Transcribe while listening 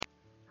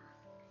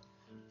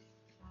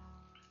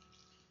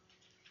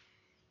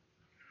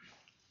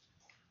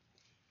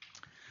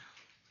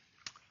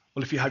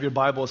Well, if you have your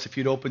Bibles, if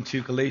you'd open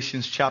to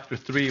Galatians chapter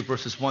 3,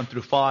 verses 1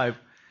 through 5,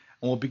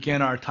 and we'll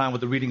begin our time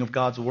with the reading of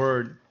God's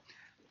Word.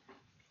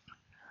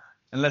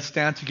 And let's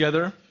stand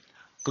together.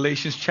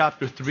 Galatians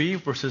chapter 3,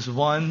 verses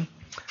 1.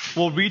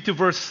 We'll read to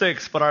verse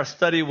 6, but our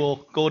study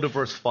will go to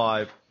verse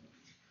 5.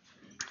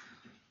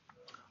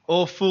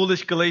 O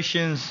foolish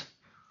Galatians,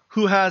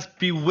 who has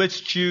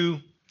bewitched you?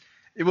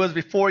 It was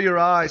before your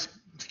eyes,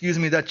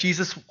 that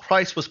Jesus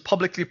Christ was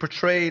publicly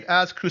portrayed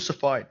as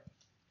crucified.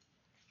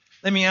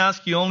 Let me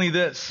ask you only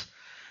this.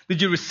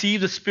 Did you receive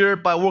the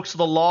Spirit by works of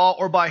the law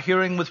or by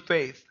hearing with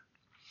faith?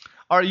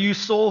 Are you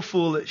so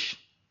foolish?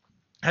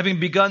 Having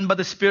begun by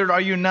the Spirit,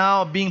 are you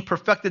now being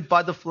perfected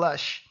by the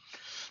flesh?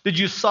 Did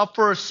you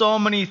suffer so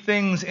many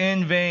things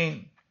in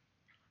vain?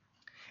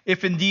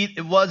 If indeed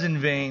it was in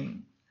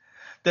vain,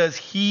 does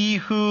he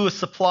who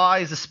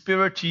supplies the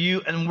Spirit to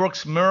you and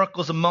works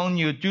miracles among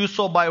you do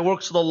so by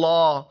works of the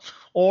law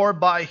or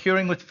by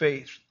hearing with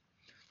faith?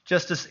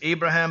 Just as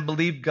Abraham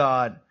believed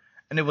God,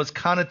 and it was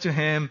counted to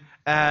him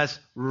as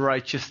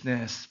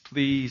righteousness.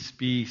 Please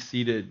be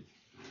seated.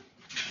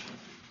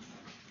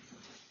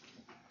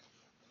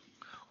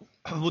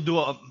 We'll do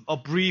a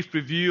brief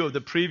review of the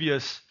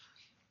previous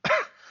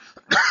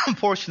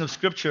portion of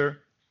Scripture.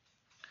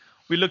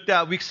 We looked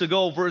at weeks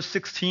ago, verse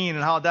 16,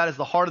 and how that is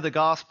the heart of the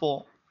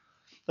gospel.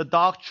 The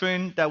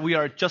doctrine that we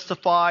are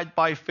justified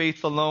by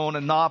faith alone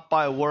and not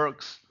by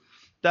works.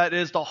 That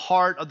is the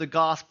heart of the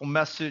gospel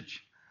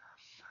message.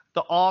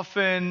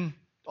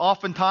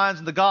 Oftentimes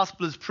when the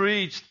gospel is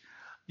preached,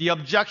 the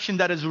objection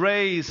that is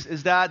raised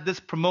is that this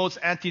promotes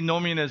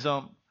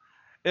antinomianism.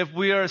 If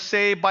we are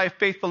saved by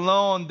faith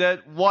alone,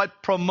 that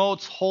what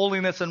promotes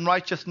holiness and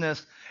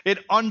righteousness?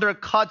 It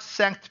undercuts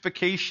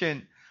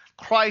sanctification.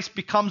 Christ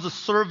becomes a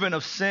servant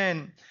of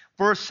sin.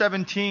 Verse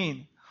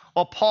 17.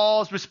 Well,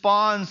 Paul's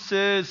response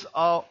is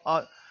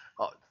a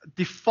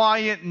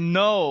defiant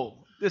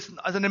no. This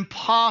is an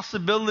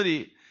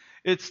impossibility.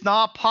 It's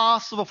not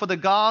possible for the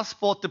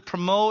gospel to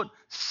promote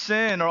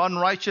sin or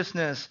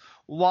unrighteousness.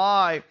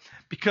 Why?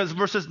 Because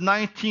verses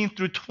 19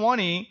 through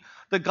 20,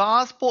 the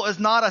gospel is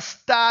not a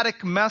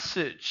static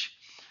message.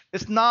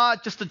 It's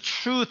not just a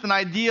truth, an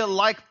idea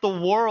like the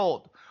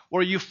world,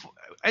 where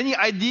any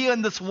idea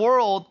in this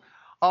world,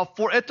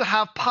 for it to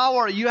have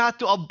power, you have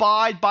to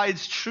abide by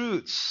its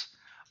truths.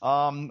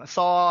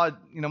 I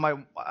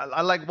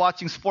like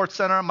watching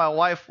SportsCenter. My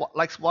wife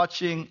likes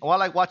watching, I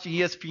like watching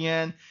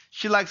ESPN.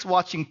 She likes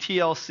watching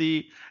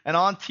TLC. And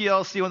on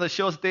TLC, one of the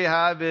shows that they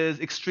have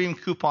is Extreme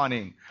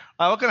Couponing.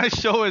 What kind of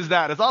show is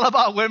that? It's all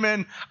about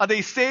women.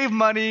 They save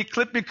money,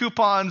 clipping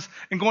coupons,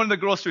 and going to the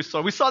grocery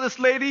store. We saw this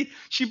lady.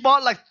 She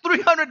bought like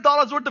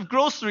 $300 worth of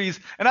groceries.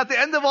 And at the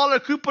end of all her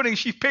couponing,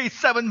 she paid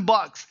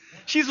 $7.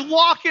 She's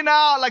walking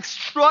out like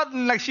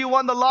strutting like she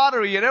won the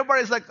lottery. And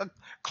everybody's like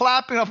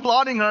clapping,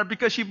 applauding her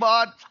because she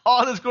bought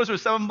all this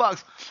groceries for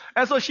 $7.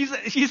 And so she's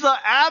an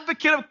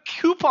advocate of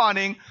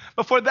couponing.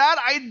 But for that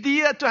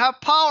idea to have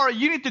power,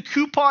 you need to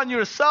coupon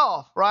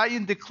yourself, right? You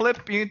need to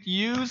clip, you need to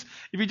use.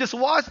 If you just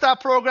watch that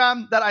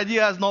program, that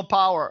idea has no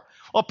power.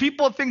 Well,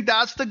 people think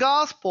that's the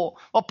gospel.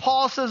 Well,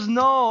 Paul says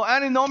no.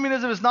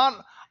 Antinomianism is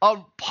not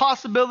a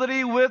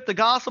possibility with the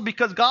gospel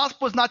because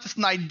gospel is not just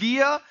an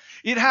idea.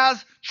 It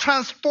has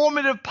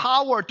transformative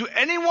power to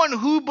anyone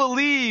who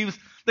believes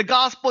the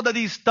gospel that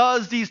he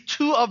does these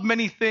two of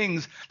many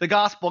things. The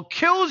gospel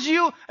kills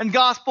you and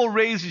gospel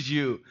raises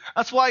you.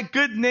 That's why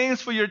good name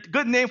for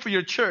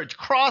your church,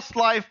 Cross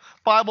Life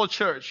Bible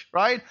Church,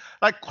 right?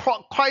 Like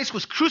Christ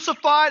was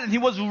crucified and he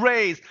was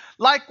raised.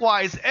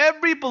 Likewise,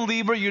 every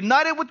believer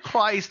united with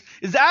Christ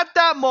is at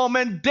that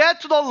moment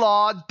dead to the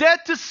law,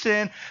 dead to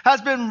sin,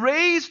 has been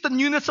raised to the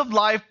newness of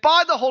life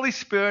by the Holy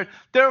Spirit.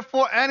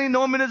 Therefore,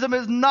 antinomianism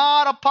is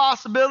not a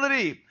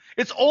possibility.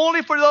 It's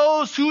only for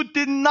those who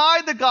deny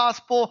the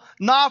gospel,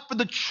 not for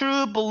the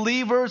true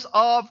believers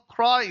of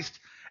Christ.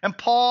 And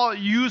Paul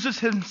uses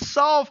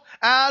himself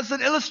as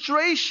an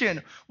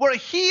illustration where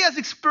he has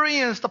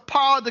experienced the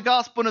power of the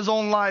gospel in his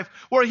own life,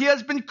 where he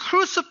has been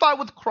crucified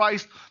with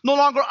Christ. No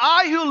longer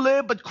I who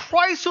live, but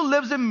Christ who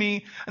lives in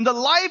me. And the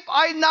life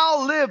I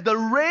now live, the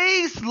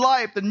raised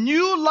life, the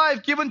new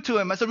life given to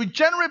him as a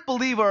regenerate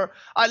believer,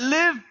 I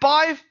live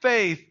by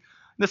faith.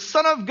 The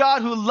Son of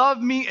God who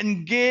loved me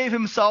and gave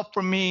himself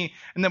for me.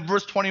 And then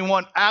verse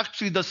 21,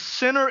 actually the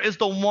sinner is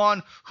the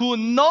one who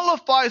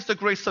nullifies the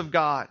grace of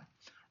God,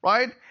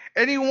 right?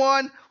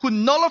 Anyone who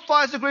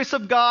nullifies the grace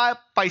of God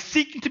by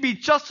seeking to be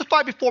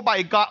justified before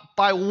by God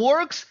by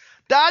works,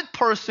 that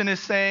person is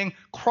saying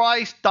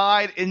Christ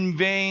died in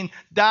vain.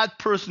 That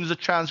person is a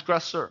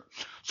transgressor.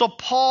 So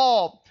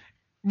Paul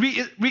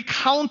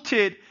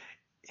recounted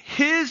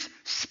his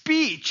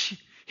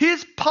speech,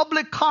 his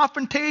public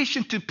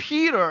confrontation to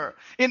Peter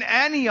in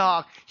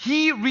Antioch.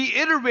 He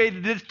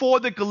reiterated it for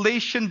the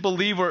Galatian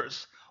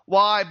believers.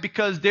 Why?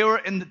 Because they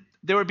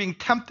were being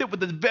tempted with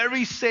the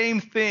very same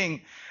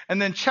thing. And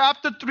then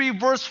chapter 3,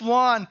 verse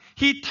 1,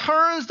 he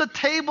turns the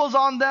tables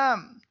on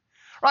them.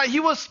 Right? He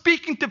was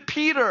speaking to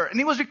Peter and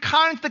he was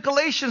recounting to the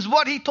Galatians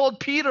what he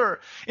told Peter.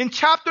 In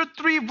chapter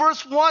 3,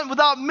 verse 1,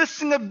 without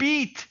missing a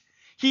beat,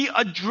 he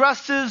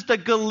addresses the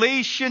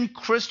Galatian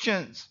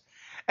Christians.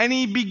 And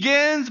he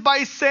begins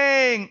by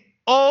saying,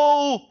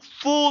 "Oh,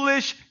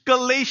 foolish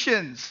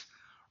Galatians,"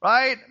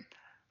 right?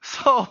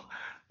 So,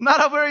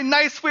 not a very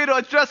nice way to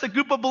address a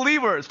group of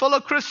believers, fellow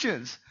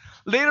Christians.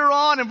 Later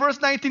on in verse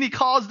 19, he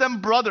calls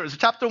them brothers.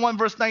 Chapter 1,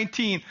 verse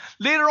 19.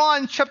 Later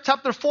on in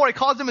chapter 4, he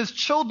calls them his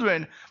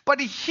children. But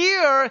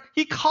here,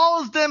 he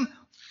calls them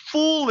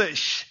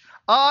foolish.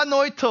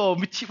 Anoito,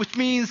 which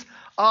means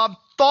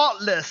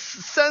thoughtless,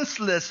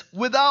 senseless,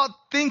 without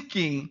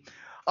thinking,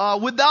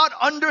 without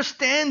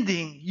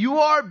understanding.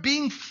 You are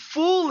being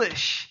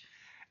foolish.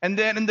 And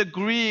then in the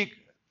Greek,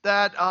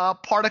 that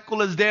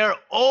particle is there.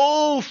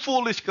 Oh,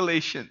 foolish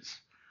Galatians.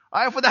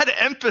 All right, for that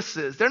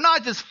emphasis. They're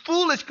not just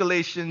foolish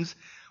Galatians.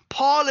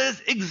 Paul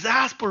is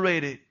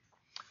exasperated.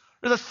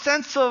 There's a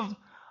sense of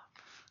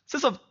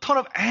ton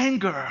of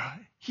anger.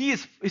 He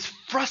is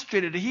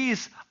frustrated. He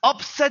is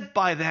upset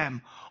by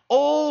them.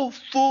 Oh,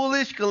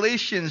 foolish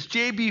Galatians.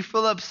 J.B.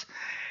 Phillips,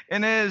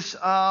 in his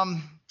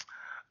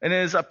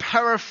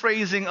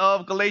paraphrasing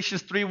of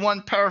Galatians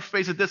 3:1,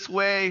 paraphrase it this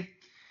way.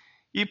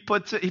 He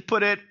put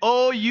it,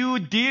 "Oh, you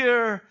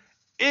dear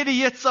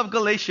idiots of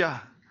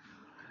Galatia.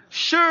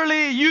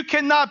 Surely you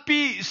cannot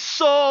be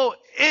so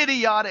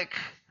idiotic."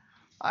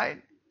 Right?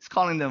 He's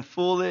calling them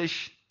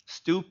foolish,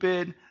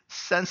 stupid,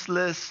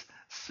 senseless,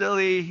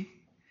 silly.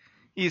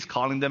 He's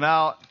calling them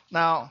out.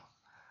 Now,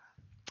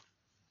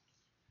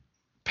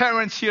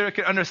 parents here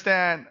can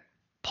understand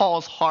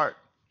Paul's heart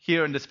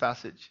here in this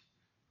passage.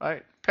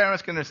 Right?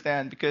 Parents can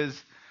understand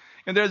because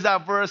there's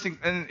that verse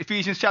in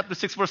Ephesians chapter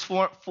 6, verse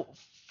 4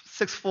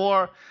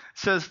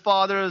 says,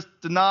 "Fathers,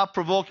 do not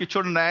provoke your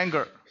children to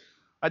anger.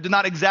 Do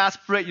not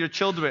exasperate your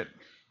children."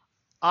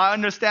 I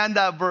understand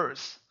that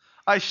verse.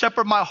 I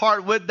shepherd my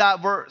heart with that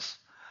verse.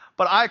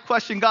 But I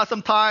question God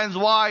sometimes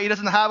why he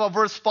doesn't have a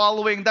verse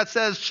following that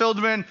says,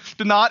 "Children,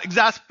 do not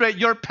exasperate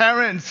your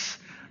parents."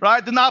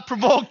 Right? Do not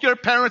provoke your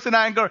parents in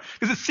anger.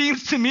 Because it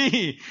seems to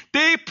me,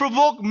 they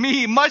provoke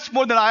me much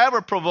more than I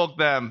ever provoke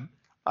them.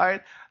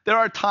 Right? There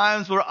are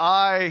times where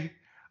I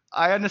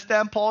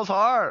understand Paul's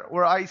heart,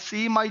 where I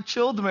see my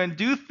children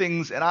do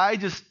things and I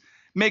just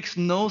makes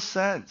no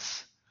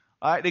sense.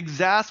 It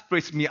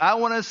exasperates me. I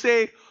want to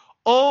say,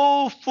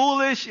 "Oh,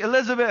 foolish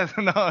Elizabeth."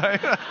 No, right?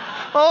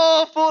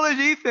 "Oh, foolish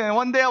Ethan."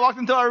 One day I walked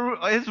into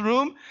his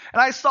room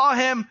and I saw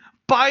him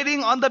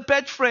biting on the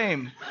bed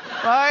frame.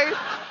 Right?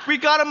 We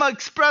got him an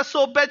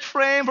espresso bed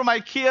frame from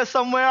IKEA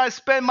somewhere. I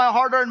spent my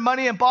hard-earned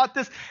money and bought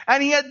this,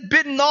 and he had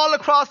bitten all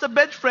across the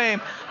bed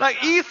frame.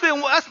 Like, "Ethan,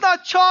 that's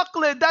not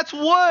chocolate. That's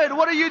wood.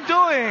 What are you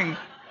doing?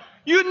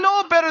 You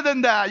know better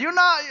than that. You're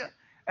not."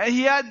 And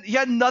he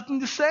had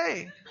nothing to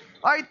say.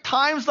 Right?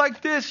 Times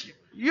like this,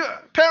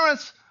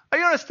 parents,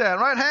 you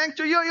understand, right? Hank,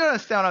 you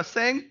understand what I'm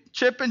saying?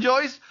 Chip and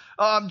Joyce,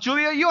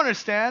 Julia, you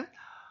understand.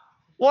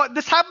 Well,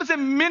 this happens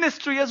in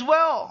ministry as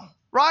well.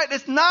 Right?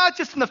 It's not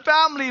just in the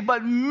family,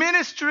 but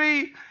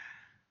ministry.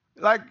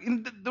 Like,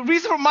 the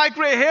reason for my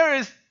gray hair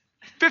is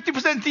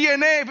 50%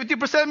 DNA,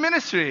 50%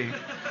 ministry.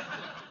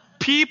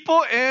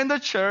 People in the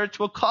church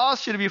will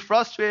cause you to be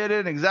frustrated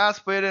and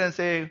exasperated and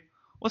say,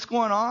 "What's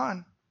going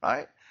on?"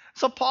 Right?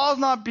 So Paul's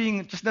not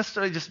being just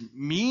necessarily just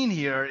mean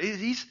here.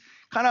 He's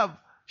kind of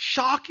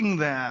shocking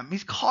them.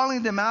 He's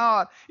calling them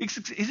out.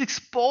 He's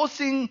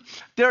exposing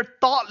their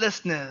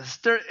thoughtlessness,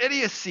 their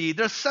idiocy,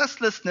 their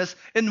senselessness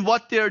in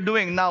what they're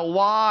doing. Now,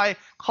 why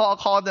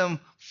call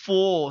them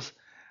fools?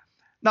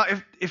 Now,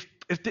 if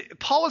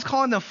Paul was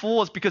calling them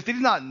fools because they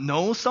did not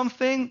know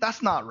something,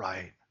 that's not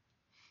right.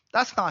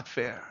 That's not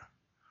fair.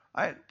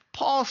 Right?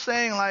 Paul's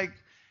saying, like,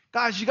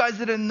 "Guys, you guys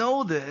didn't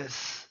know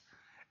this."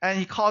 And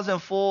he calls them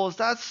fools.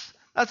 That's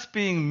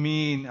being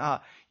mean.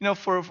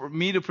 For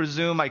me to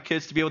presume my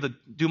kids to be able to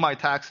do my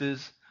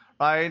taxes,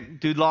 right?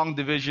 Do long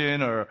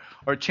division or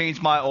change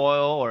my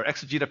oil or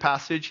exegete a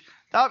passage,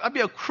 I'd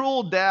be a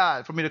cruel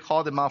dad for me to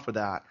call them out for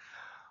that.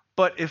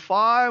 But if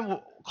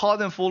I call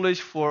them foolish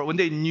for when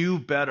they knew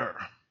better,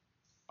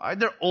 right?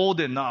 They're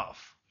old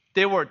enough.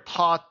 They were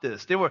taught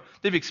this.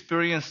 They've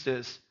experienced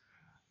this.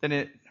 Then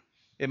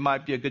it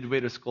might be a good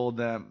way to scold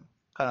them,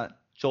 kind of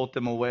jolt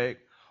them awake.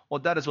 Well,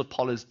 that is what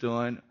Paul is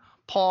doing.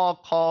 Paul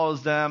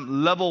calls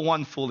them level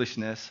 1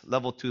 foolishness.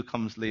 Level 2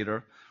 comes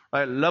later.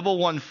 Right? Level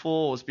 1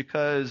 fools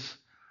because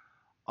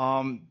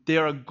they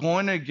are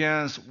going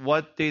against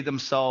what they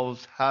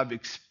themselves have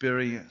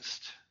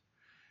experienced.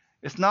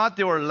 It's not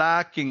they were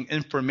lacking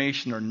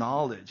information or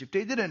knowledge. If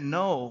they didn't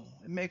know,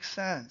 it makes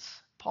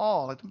sense.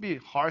 Paul, don't be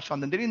harsh on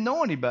them. They didn't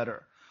know any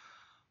better.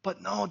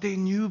 But no, they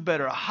knew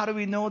better. How do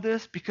we know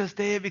this? Because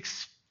they have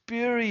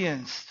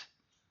experienced.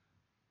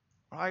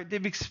 Right?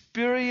 They've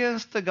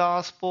experienced the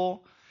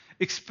gospel,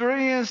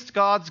 experienced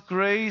God's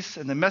grace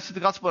and the message of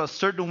the gospel in a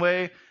certain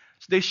way,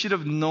 so they should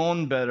have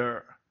known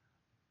better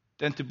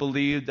than to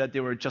believe that they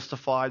were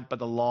justified by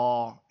the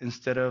law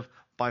instead of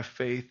by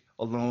faith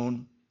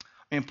alone.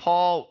 I mean,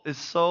 Paul is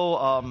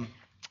so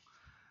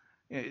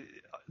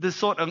this is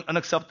so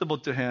unacceptable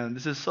to him.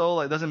 This is so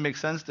it doesn't make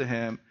sense to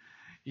him.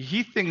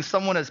 He thinks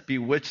someone has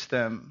bewitched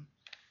them.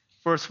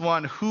 Verse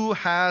 1, "Who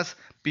has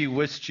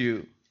bewitched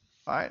you?"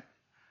 right?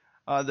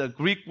 The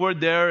Greek word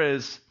there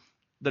is,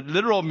 the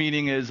literal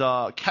meaning is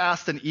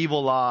cast an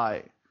evil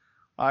eye.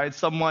 Right?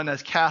 Someone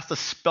has cast a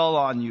spell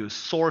on you,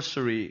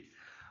 sorcery.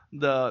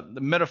 The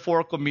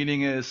metaphorical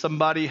meaning is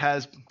somebody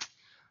has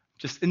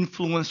just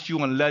influenced you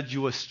and led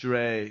you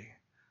astray.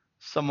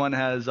 Someone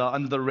has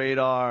under the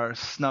radar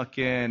snuck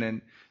in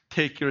and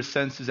take your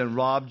senses and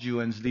robbed you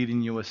and is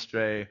leading you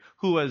astray.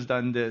 Who has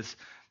done this?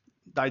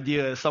 The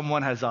idea is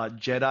someone has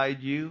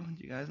Jedi'd you.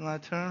 Do you guys know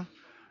that term?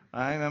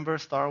 I remember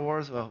Star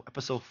Wars,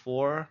 episode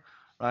 4,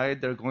 right?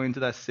 They're going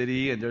to that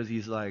city and there's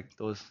these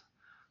those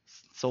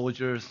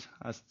soldiers.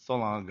 That's so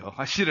long ago.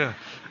 I should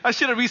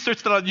have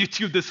researched it on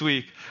YouTube this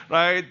week,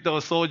 right?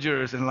 Those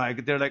soldiers and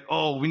they're like,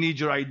 oh, we need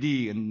your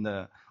ID. And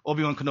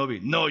Obi-Wan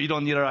Kenobi, no, you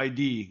don't need our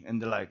ID.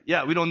 And they're like,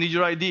 yeah, we don't need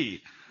your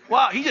ID.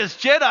 Wow, he just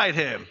Jedi'd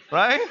him,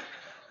 right?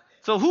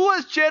 So who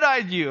has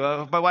Jedi'd you?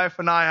 My wife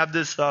and I have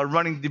this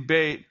running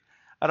debate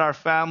at our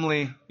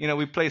family.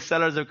 We play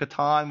Settlers of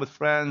Catan with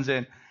friends,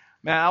 and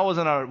man, I was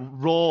on a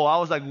roll. I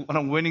was on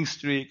a winning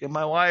streak. And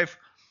my wife,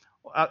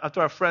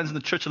 after our friends in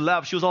the church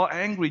left, she was all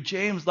angry.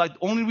 James, the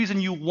only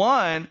reason you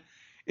won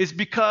is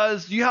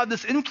because you have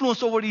this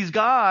influence over these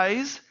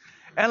guys,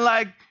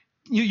 and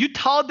you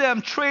tell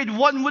them trade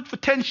one wood for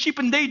 10 sheep,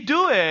 and they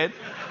do it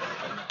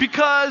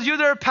because you're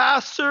their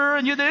pastor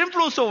and you're their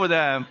influence over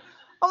them.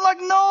 I'm like,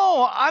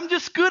 no, I'm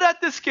just good at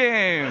this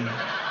game.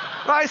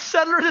 Right?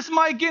 Settler is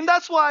my game.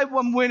 That's why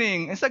I'm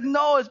winning. It's like,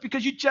 no, it's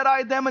because you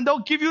Jedi them and they'll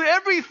give you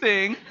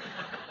everything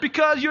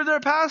because you're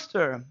their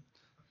pastor.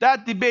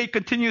 That debate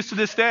continues to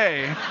this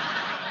day.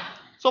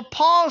 So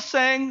Paul's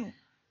saying,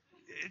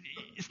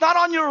 it's not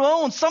on your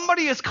own.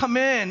 Somebody has come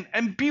in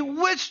and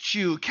bewitched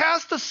you,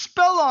 cast a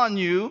spell on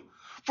you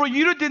for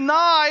you to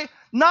deny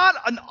not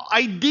an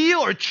idea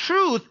or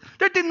truth.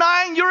 They're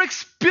denying your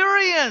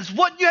experience,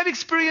 what you have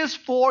experienced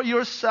for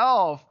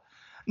yourself.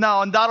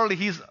 Now, undoubtedly,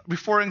 he's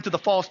referring to the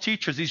false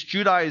teachers, these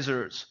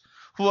Judaizers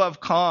who have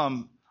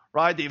come,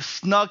 right? They've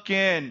snuck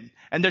in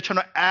and they're trying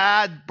to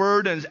add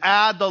burdens,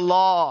 add the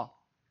law,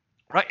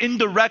 right?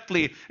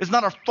 Indirectly. It's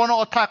not a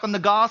frontal attack on the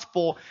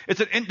gospel. It's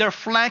their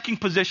flanking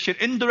position,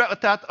 indirect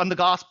attack on the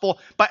gospel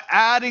by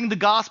adding the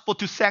gospel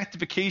to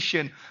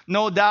sanctification.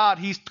 No doubt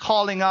he's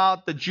calling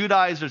out the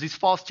Judaizers, these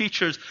false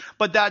teachers,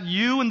 but that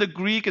you in the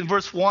Greek in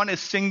verse 1 is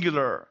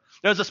singular.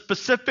 There's a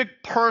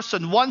specific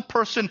person, one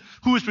person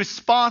who is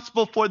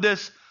responsible for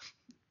this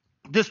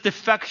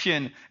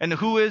defection. And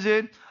who is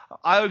it?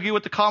 I agree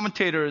with the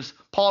commentators.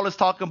 Paul is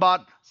talking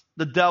about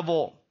the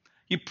devil.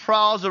 He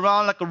prowls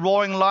around like a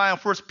roaring lion.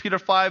 1 Peter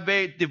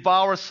 5:8,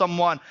 devours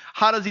someone.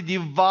 How does he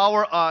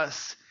devour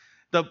us?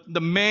 The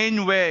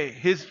main way,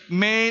 his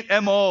main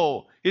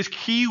MO, his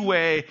key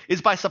way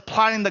is by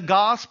supplying the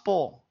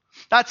gospel.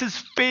 That's his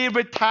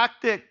favorite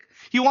tactic.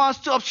 He wants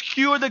to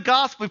obscure the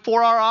gospel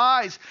before our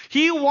eyes.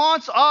 He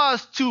wants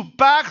us to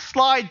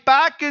backslide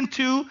back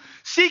into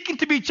seeking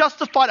to be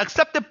justified,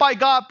 accepted by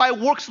God by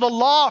works of the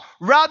law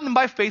rather than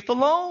by faith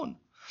alone.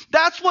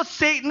 That's what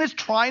Satan is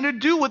trying to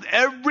do with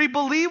every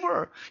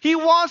believer. He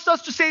wants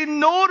us to say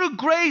no to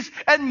grace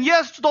and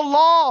yes to the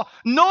law,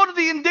 no to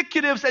the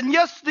indicatives and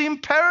yes to the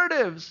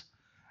imperatives.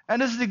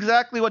 And this is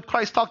exactly what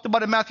Christ talked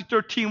about in Matthew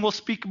 13. We'll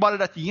speak about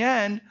it at the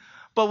end.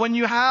 But when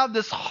you have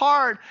this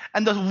heart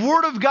and the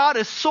word of God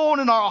is sown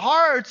in our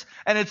hearts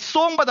and it's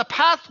sown by the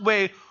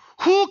pathway,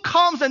 who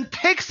comes and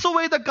takes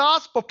away the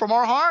gospel from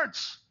our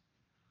hearts?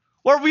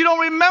 Where we don't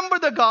remember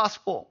the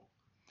gospel.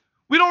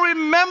 We don't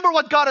remember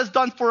what God has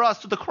done for us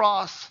to the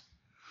cross.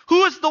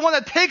 Who is the one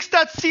that takes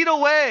that seed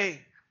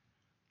away?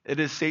 It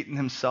is Satan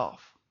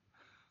himself.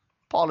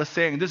 Paul is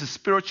saying this is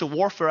spiritual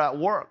warfare at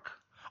work.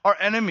 Our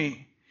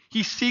enemy,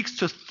 he seeks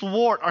to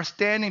thwart our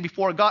standing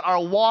before God,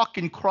 our walk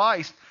in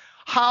Christ.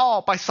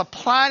 How? By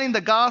supplanting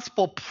the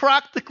gospel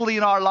practically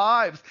in our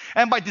lives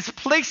and by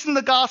displacing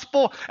the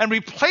gospel and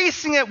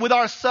replacing it with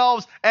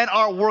ourselves and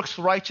our works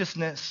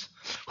righteousness.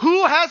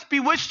 Who has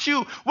bewitched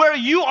you where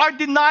you are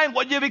denying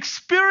what you have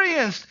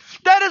experienced?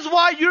 That is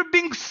why you're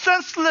being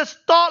senseless,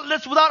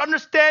 thoughtless, without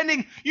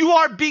understanding. You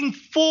are being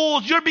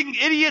fools. You're being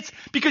idiots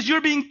because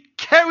you're being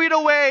carried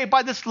away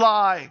by this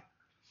lie.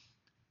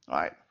 All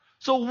right.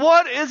 So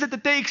what is it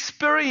that they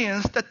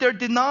experience that they're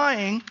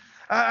denying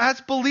as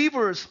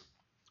believers?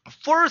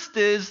 First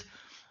is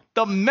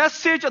the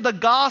message of the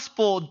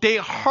gospel they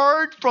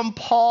heard from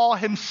Paul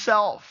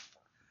himself,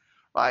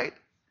 right?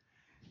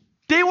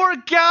 They were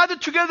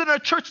gathered together in a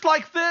church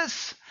like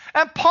this,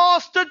 and Paul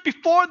stood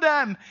before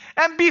them.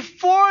 And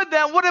before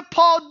them, what did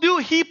Paul do?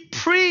 He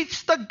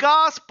preached the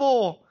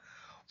gospel.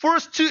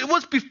 Verse 2, it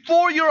was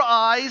before your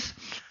eyes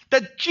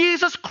that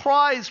Jesus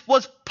Christ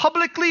was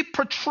publicly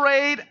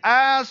portrayed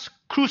as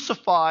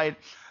crucified.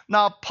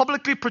 Now,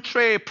 publicly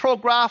portrayed,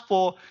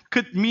 prographo,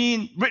 could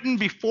mean written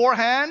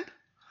beforehand,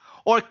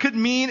 or it could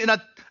mean in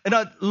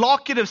a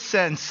locative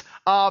sense,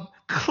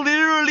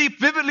 clearly,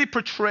 vividly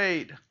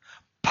portrayed,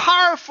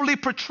 powerfully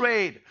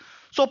portrayed.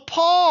 So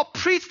Paul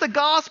preached the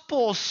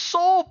gospel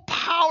so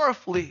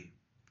powerfully,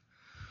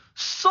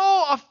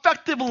 so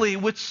effectively,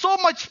 with so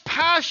much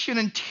passion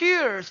and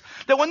tears,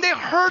 that when they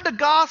heard the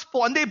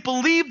gospel and they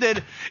believed it,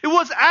 it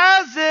was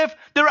as if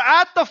they were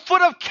at the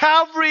foot of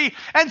Calvary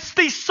and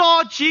they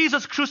saw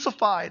Jesus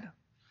crucified.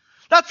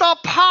 That's how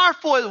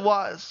powerful it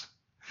was.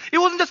 It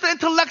wasn't just an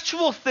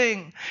intellectual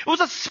thing. It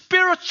was a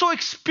spiritual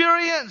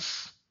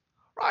experience,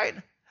 right?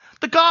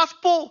 The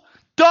gospel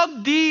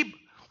dug deep,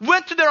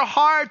 went to their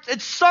hearts,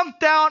 it sunk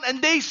down,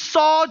 and they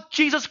saw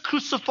Jesus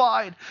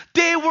crucified.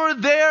 They were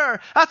there.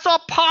 That's how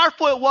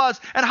powerful it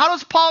was. And how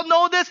does Paul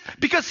know this?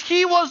 Because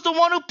he was the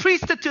one who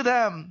preached it to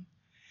them.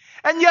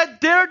 And yet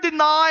they're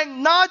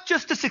denying not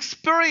just this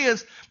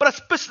experience, but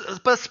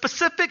a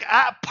specific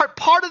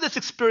part of this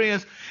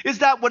experience is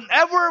that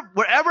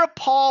wherever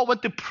Paul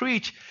went to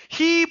preach,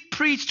 he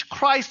preached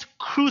Christ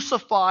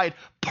crucified,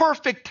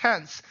 perfect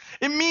tense.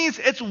 It means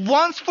it's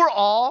once for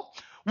all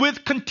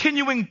with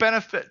continuing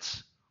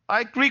benefits.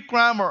 Right? Greek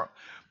grammar.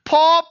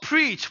 Paul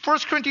preached, 1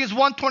 Corinthians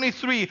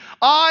 1:23,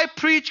 I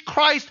preach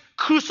Christ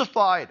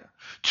crucified.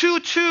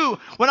 2:2,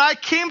 when I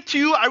came to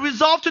you, I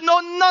resolved to know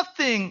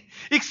nothing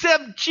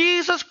except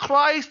Jesus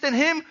Christ and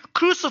Him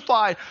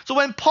crucified. So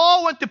when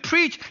Paul went to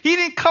preach, he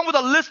didn't come with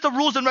a list of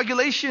rules and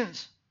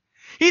regulations.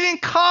 He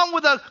didn't come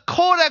with a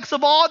codex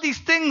of all these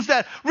things,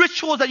 that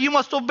rituals that you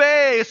must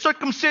obey,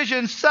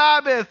 circumcision,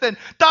 Sabbath, and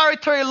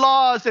dietary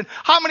laws, and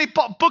how many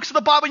books of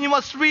the Bible you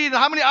must read, and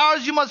how many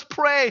hours you must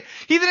pray.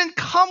 He didn't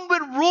come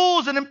with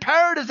rules and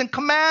imperatives and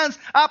commands,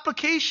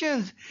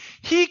 applications.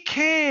 He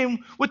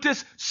came with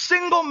this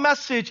single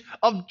message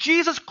of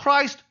Jesus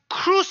Christ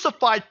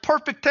crucified,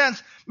 perfect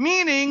tense,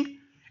 meaning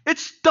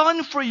it's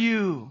done for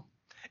you.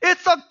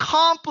 It's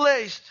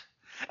accomplished.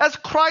 As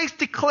Christ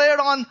declared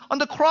on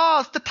the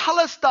cross, the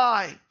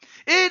Telestai,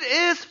 it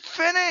is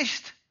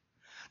finished.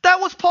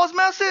 That was Paul's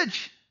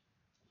message.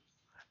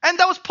 And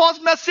that was Paul's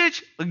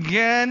message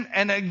again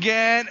and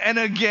again and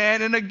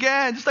again and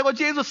again. Just like what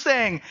James was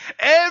saying.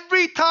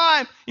 Every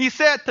time he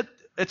said,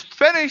 it's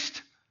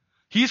finished,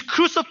 He's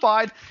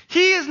crucified.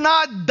 He is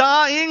not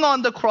dying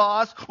on the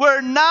cross,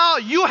 where now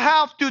you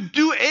have to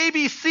do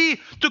ABC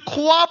to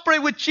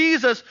cooperate with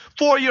Jesus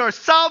for your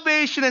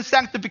salvation and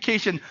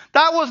sanctification.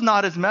 That was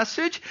not his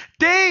message.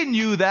 They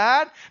knew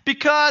that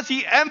because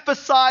he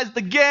emphasized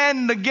again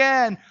and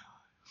again,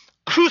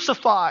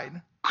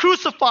 crucified,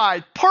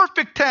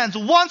 perfect tense,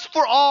 once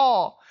for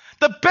all.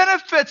 The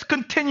benefits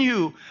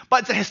continue,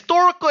 but it's a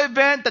historical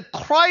event that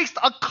Christ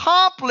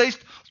accomplished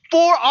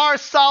for our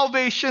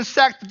salvation,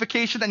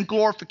 sanctification, and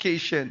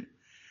glorification.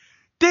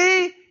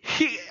 They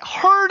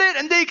heard it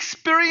and they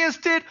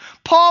experienced it.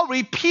 Paul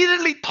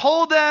repeatedly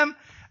told them,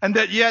 and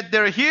that yet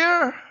they're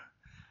here.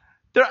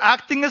 They're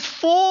acting as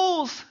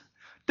fools.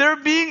 They're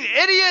being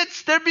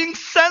idiots. They're being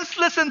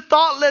senseless and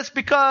thoughtless,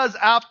 because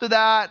after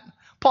that,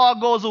 Paul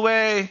goes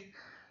away.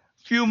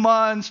 Few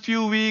months,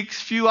 few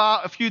weeks,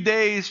 a few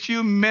days,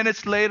 few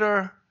minutes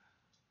later,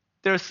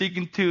 they're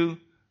seeking to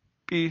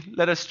be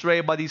led astray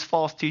by these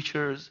false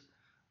teachers,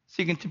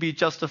 seeking to be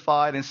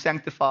justified and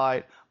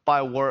sanctified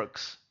by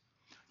works,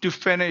 to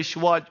finish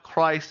what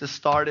Christ has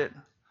started.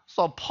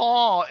 So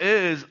Paul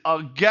is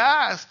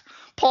aghast.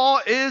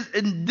 Paul is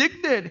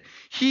indignant.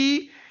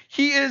 He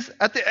is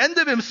at the end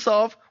of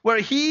himself, where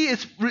he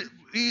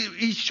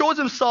shows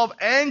himself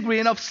angry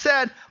and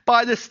upset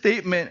by this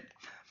statement.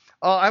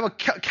 I have a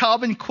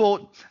Calvin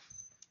quote.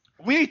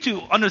 We need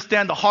to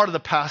understand the heart of the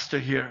pastor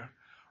here,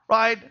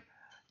 right?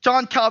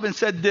 John Calvin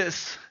said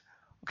this.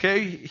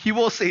 Okay, he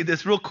will say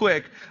this real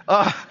quick.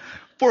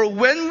 For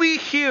when we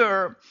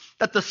hear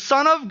that the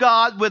Son of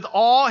God with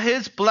all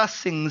his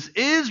blessings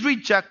is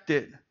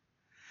rejected,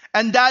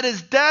 and that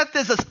his death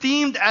is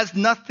esteemed as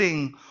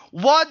nothing,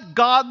 what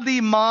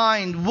godly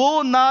mind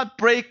will not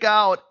break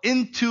out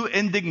into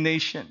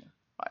indignation?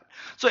 Right?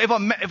 So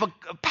if a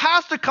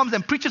pastor comes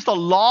and preaches the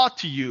law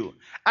to you,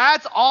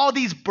 adds all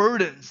these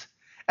burdens,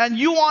 and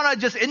you want to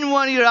just in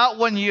 1 year, out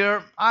 1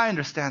 year, I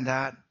understand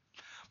that.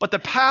 But the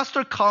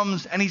pastor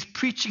comes and he's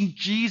preaching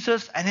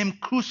Jesus and him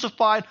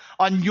crucified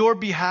on your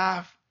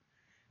behalf.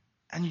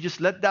 And you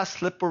just let that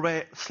slip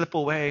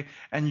away,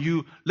 and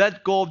you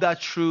let go of that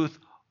truth.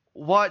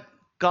 What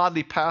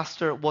godly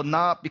pastor will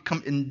not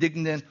become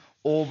indignant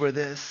over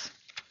this?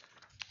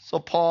 So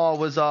Paul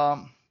was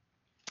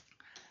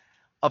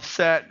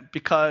upset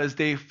because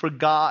they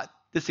forgot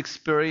this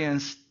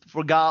experience,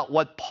 forgot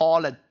what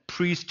Paul had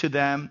preached to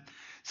them.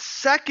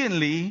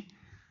 Secondly,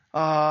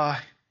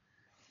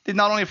 they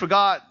not only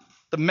forgot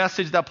the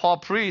message that Paul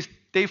preached,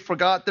 they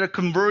forgot their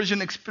conversion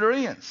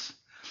experience.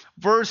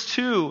 Verse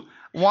 2,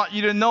 I want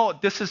you to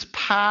note this is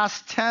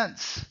past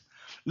tense.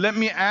 Let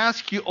me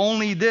ask you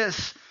only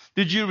this.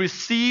 Did you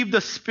receive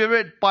the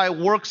Spirit by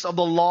works of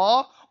the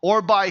law,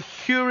 or by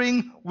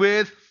hearing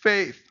with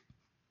faith?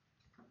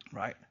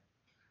 Right?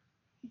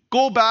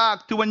 Go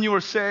back to when you were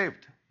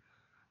saved.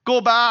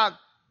 Go back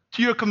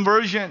to your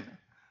conversion.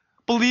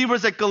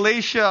 Believers at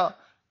Galatia,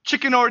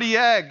 chicken or the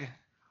egg,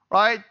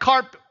 right?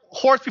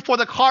 Horse before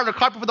the cart, or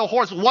cart before the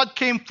horse. What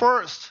came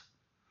first?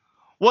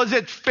 Was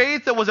it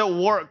faith or was it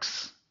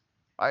works?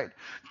 Right?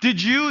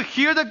 Did you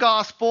hear the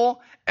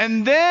gospel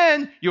and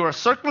then you were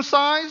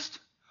circumcised,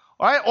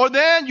 right? Or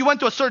then you went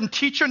to a certain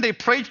teacher and they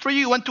prayed for you.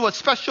 You went to a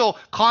special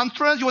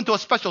conference. You went to a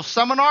special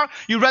seminar.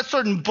 You read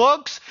certain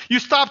books. You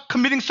stopped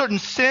committing certain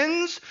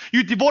sins.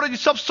 You devoted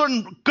yourself to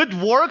certain good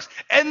works.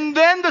 And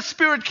then the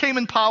Spirit came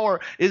in power.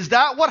 Is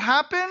that what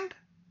happened?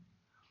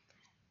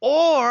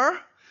 Or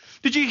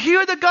did you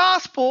hear the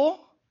gospel?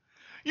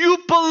 You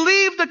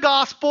believed the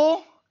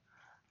gospel.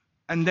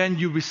 And then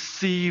you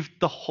received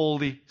the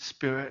Holy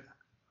Spirit.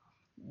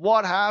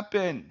 What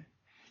happened?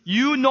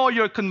 You know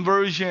your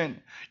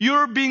conversion.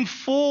 You're being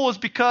fools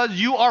because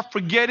you are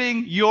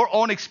forgetting your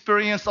own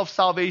experience of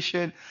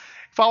salvation.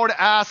 If I were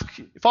to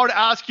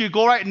ask you,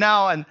 go right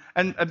now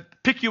and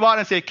pick you out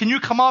and say, can you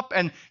come up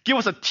and give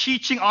us a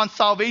teaching on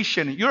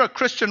salvation? You're a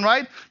Christian,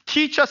 right?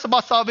 Teach us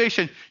about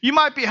salvation. You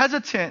might be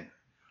hesitant,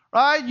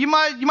 right? You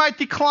might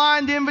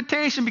decline the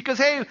invitation because,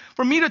 hey,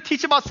 for me to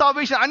teach about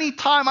salvation, I need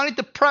time. I need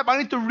to prep. I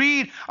need to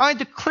read. I need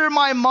to clear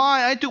my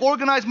mind. I need to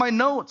organize my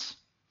notes.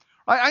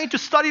 I need to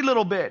study a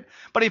little bit.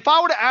 But if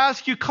I were to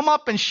ask you, come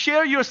up and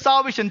share your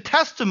salvation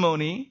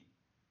testimony,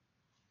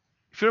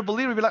 if you're a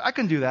believer, you'd be like, I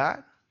can do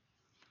that.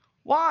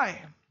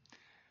 Why?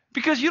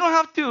 Because you don't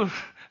have to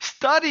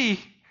study.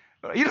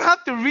 You don't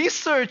have to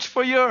research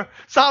for your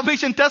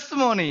salvation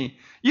testimony.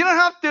 You don't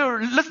have to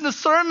listen to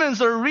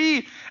sermons or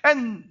read.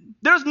 And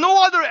there's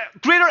no other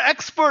greater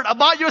expert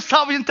about your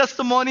salvation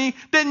testimony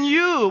than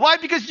you. Why?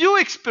 Because you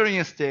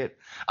experienced it.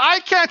 I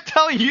can't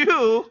tell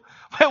you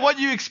what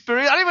you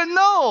experienced. I don't even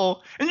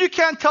know. And you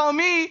can't tell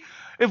me.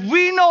 If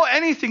we know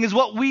anything, is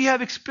what we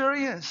have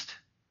experienced.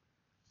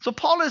 So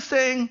Paul is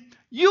saying,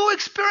 you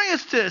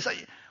experienced this.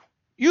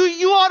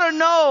 You ought to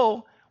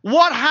know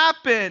what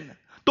happened.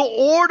 The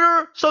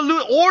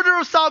order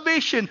of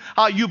salvation,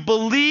 how you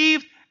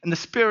believed and the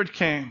Spirit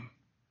came.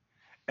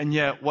 And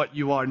yet what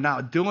you are now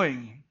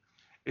doing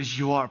is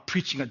you are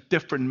preaching a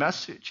different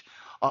message.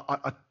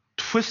 A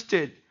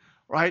twisted,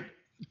 right,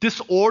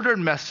 disordered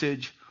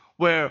message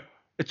where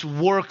it's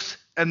works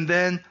and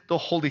then the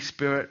Holy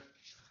Spirit.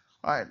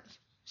 All right.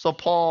 So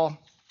Paul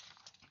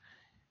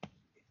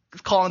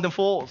is calling them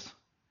fools.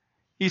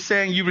 He's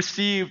saying you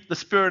received the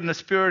Spirit, and the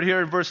Spirit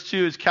here in verse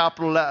 2 is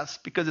capital S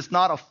because it's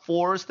not a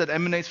force that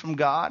emanates from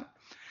God.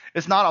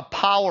 It's not a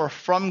power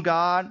from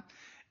God.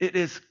 It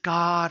is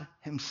God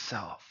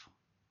Himself.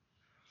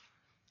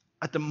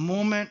 At the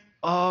moment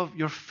of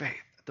your faith,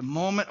 at the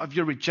moment of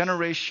your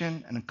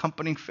regeneration and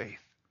accompanying faith,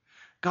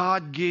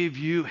 God gave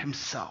you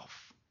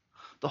Himself,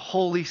 the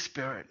Holy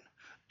Spirit,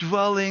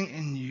 dwelling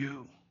in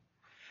you,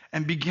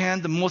 and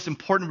began the most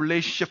important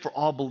relationship for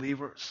all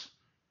believers.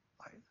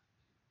 Right?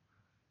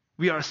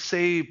 We are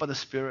saved by the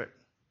Spirit.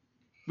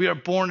 We are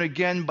born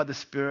again by the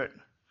Spirit.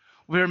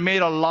 We are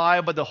made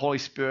alive by the Holy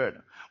Spirit.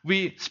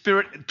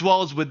 Spirit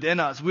dwells within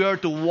us. We are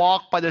to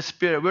walk by the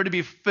Spirit. We are to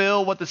be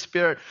filled with the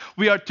Spirit.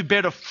 We are to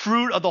bear the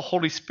fruit of the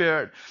Holy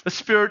Spirit. The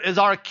Spirit is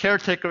our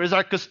caretaker, is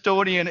our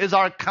custodian, is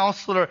our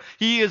counselor.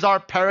 He is our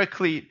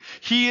paraclete.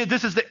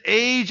 This is the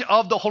age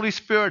of the Holy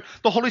Spirit.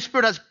 The Holy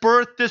Spirit has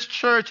birthed this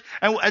church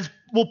and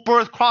will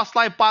birth Cross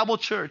Life Bible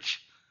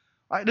Church.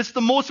 Right? This is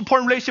the most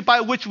important relationship by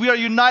which we are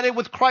united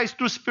with Christ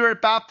through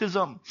Spirit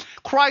baptism.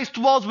 Christ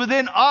dwells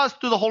within us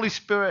through the Holy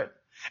Spirit.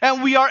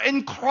 And we are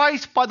in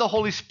Christ by the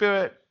Holy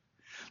Spirit.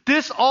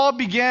 This all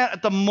began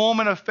at the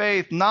moment of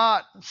faith,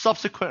 not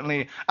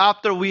subsequently,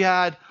 after we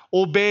had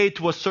obeyed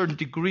to a certain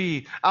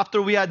degree,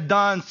 after we had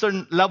done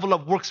certain level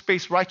of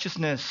works-based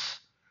righteousness.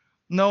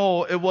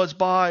 No, it was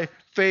by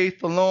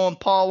faith alone.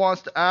 Paul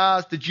wants to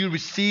ask, did you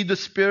receive the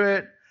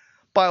Spirit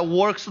by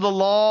works of the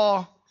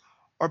law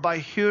or by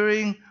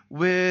hearing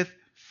with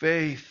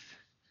faith?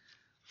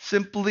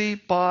 Simply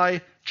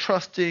by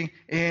trusting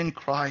in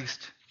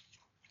Christ.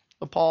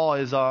 So Paul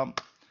is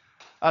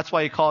that's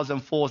why he calls them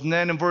fools. And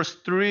then in verse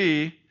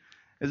 3,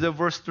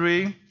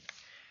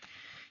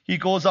 he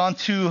goes on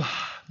to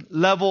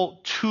level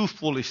 2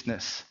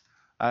 foolishness.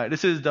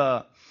 This is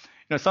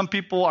some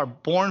people are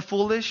born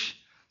foolish.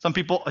 Some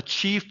people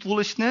achieve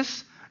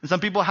foolishness. And some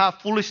people have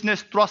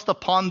foolishness thrust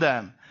upon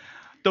them.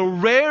 The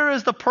rare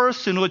is the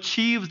person who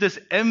achieves this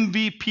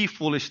MVP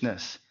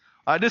foolishness.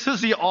 This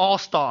is the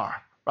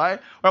all-star, right?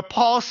 Where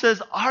Paul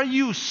says, are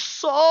you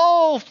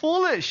so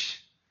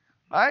foolish?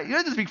 Right? You're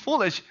not just being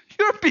foolish.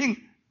 You're being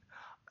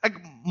like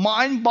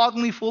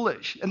mind-bogglingly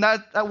foolish. And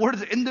that word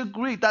is in the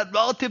Greek, that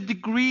relative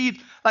degree,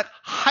 like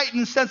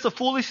heightened sense of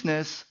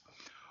foolishness.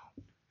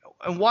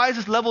 And why is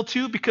this level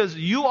 2? Because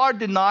you are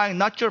denying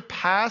not your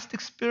past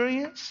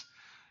experience.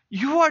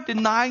 You are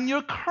denying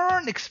your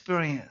current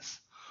experience.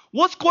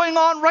 What's going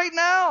on right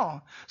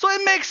now? So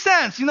it makes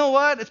sense. You know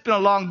what? It's been a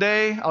long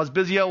day. I was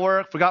busy at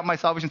work, forgot my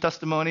salvation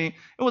testimony.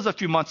 It was a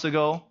few months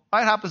ago.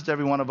 It happens to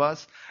every one of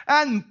us.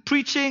 And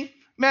preaching,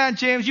 man,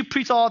 James, you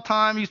preach all the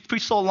time. You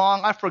preach so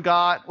long. I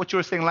forgot what you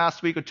were saying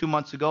last week or 2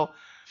 months ago.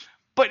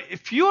 But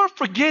if you're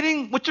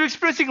forgetting what you're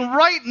experiencing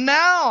right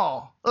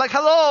now, like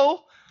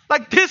hello,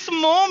 like this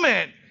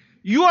moment,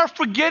 you are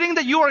forgetting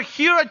that you are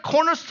here at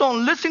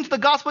Cornerstone listening to the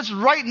gospel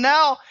right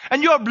now,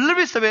 and you are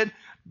oblivious of it,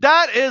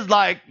 that is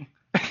like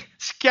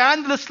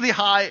scandalously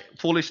high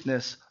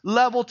foolishness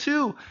level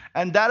 2.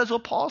 And that is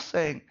what Paul's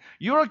saying.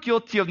 You're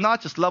guilty of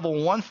not just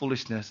level 1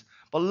 foolishness,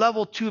 but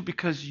level 2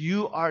 because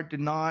you are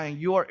denying,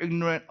 you are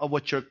ignorant of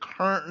what you're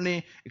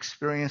currently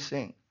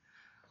experiencing.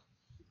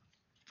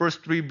 Verse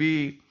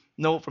 3b,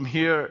 note from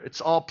here,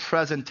 it's all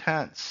present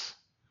tense.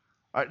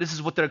 All right, this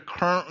is what they're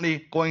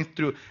currently going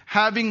through.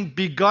 Having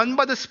begun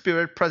by the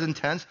Spirit, present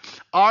tense,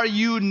 are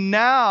you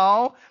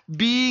now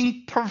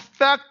being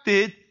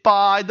perfected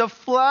by the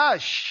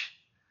flesh?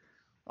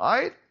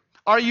 Right?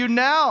 Are you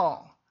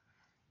now?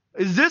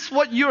 Is this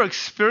what you're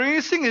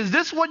experiencing? Is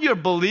this what you're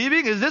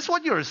believing? Is this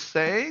what you're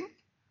saying?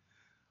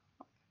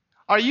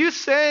 Are you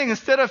saying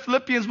instead of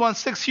Philippians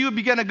 1:6, he who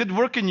began a good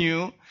work in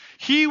you,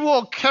 he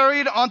will carry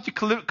it on to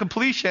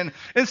completion.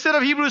 Instead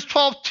of Hebrews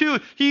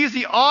 12:2, he is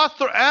the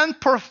author and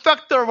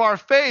perfecter of our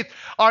faith.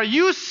 Are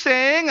you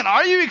saying and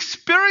are you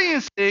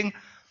experiencing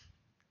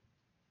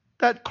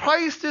that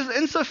Christ is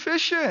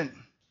insufficient?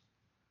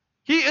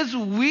 He is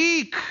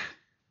weak.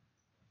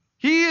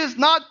 He is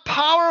not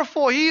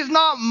powerful. He is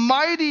not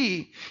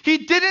mighty. He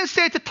didn't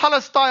say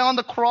tetelestai on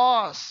the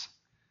cross.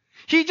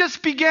 He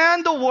just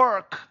began the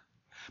work.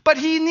 But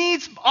he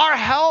needs our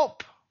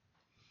help.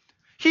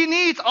 He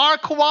needs our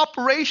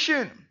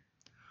cooperation.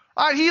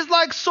 He's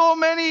like so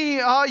many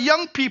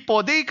young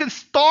people. They can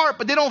start,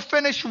 but they don't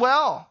finish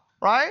well,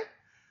 right?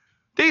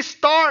 They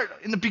start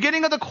in the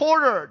beginning of the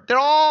quarter. They're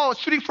all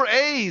shooting for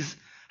A's.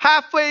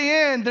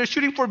 Halfway in, they're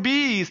shooting for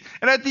B's.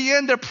 And at the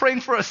end, they're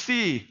praying for a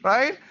C,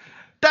 right?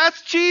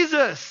 That's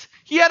Jesus.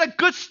 He had a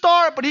good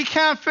start, but he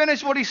can't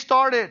finish what he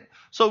started.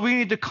 So we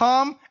need to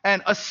come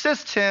and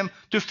assist him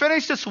to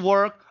finish this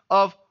work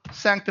of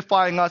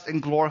sanctifying us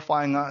and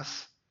glorifying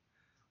us.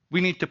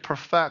 We need to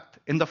perfect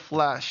in the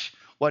flesh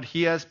what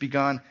he has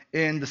begun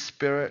in the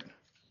spirit.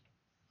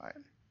 Right?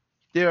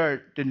 They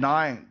are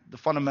denying the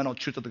fundamental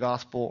truth of the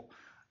gospel.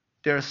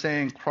 They're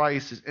saying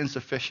Christ is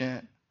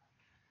insufficient.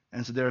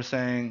 And so they're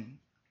saying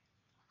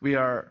we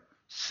are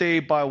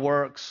saved by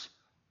works,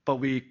 but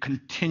we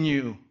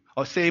continue,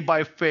 or saved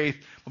by faith,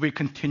 but we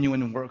continue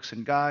in works.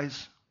 And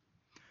guys,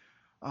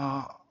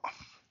 I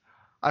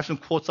have some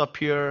quotes up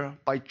here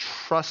by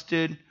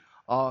trusted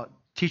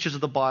teachers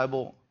of the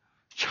Bible,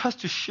 just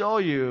to show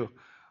you,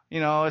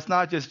 it's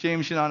not just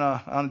James on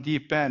a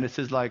deep end. It's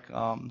his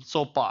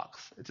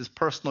soapbox. It's his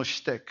personal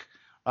shtick.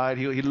 Right?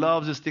 He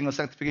loves this thing of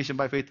sanctification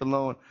by faith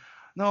alone.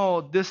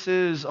 No, this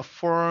is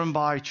affirmed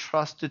by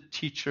trusted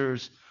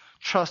teachers,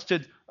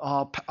 trusted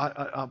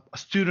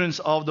students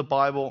of the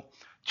Bible.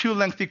 Two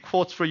lengthy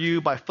quotes for you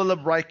by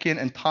Philip Ryken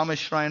and Thomas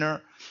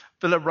Schreiner.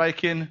 Philip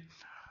Ryken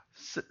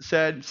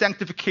said,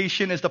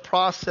 sanctification is the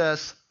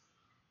process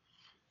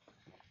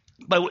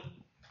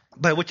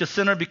by which a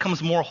sinner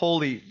becomes more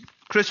holy.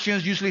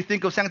 Christians usually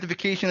think of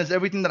sanctification as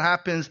everything that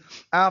happens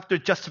after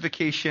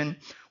justification,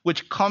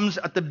 which comes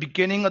at the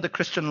beginning of the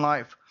Christian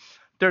life.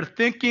 Their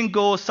thinking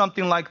goes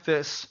something like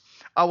this.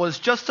 I was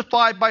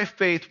justified by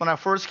faith when I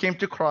first came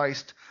to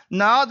Christ.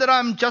 Now that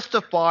I'm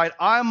justified,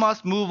 I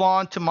must move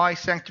on to my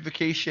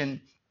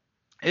sanctification.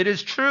 It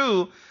is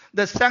true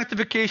that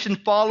sanctification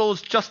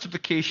follows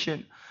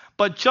justification,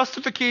 but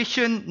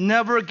justification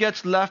never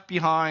gets left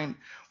behind.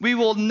 We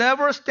will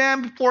never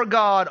stand before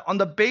God on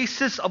the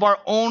basis of our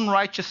own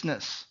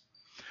righteousness.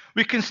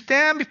 We can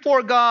stand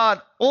before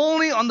God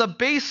only on the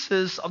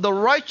basis of the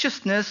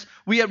righteousness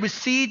we have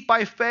received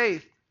by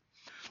faith.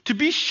 To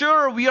be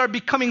sure, we are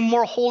becoming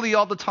more holy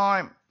all the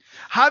time.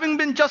 Having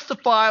been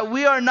justified,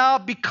 we are now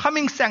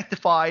becoming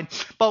sanctified,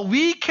 but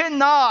we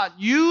cannot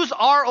use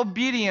our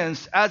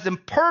obedience, as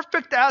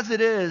imperfect as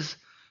it is,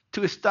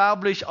 to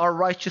establish our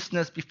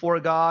righteousness before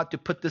God. To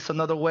put this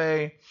another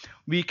way,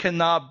 we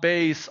cannot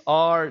base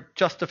our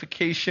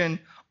justification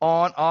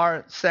on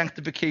our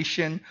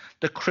sanctification.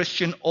 The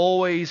Christian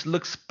always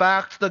looks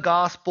back to the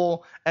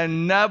gospel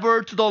and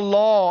never to the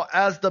law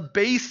as the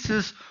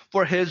basis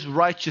for his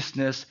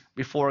righteousness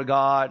before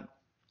God.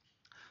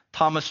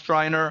 Thomas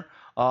Schreiner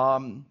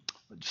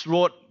just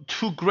wrote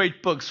two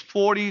great books,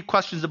 40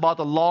 Questions About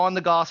the Law and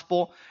the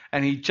Gospel,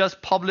 and he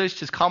just published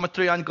his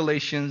commentary on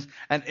Galatians.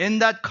 And in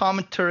that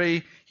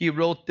commentary, he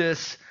wrote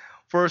this.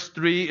 Verse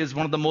 3 is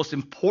one of the most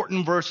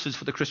important verses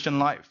for the Christian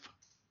life.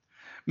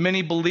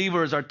 Many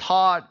believers are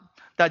taught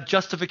that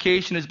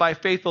justification is by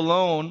faith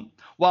alone,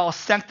 while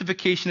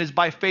sanctification is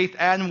by faith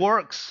and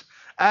works,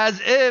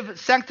 as if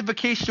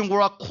sanctification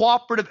were a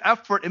cooperative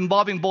effort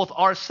involving both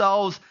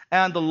ourselves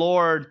and the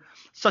Lord.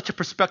 Such a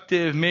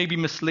perspective may be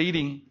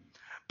misleading.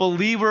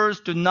 Believers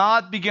do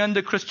not begin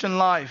the Christian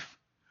life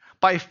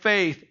by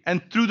faith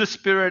and through the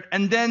Spirit,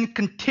 and then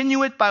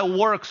continue it by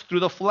works through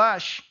the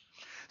flesh.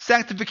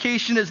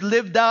 Sanctification is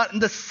lived out in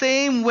the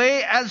same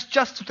way as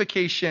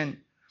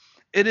justification.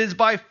 It is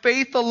by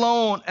faith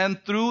alone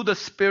and through the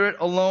Spirit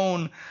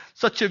alone.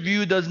 Such a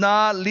view does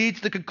not lead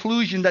to the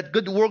conclusion that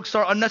good works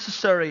are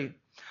unnecessary,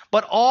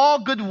 but all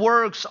good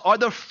works are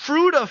the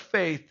fruit of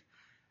faith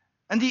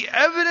and the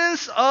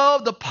evidence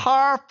of the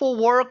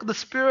powerful work of the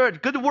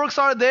Spirit. Good works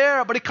are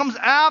there, but it comes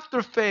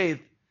after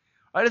faith.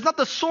 Right? It's not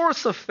the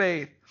source of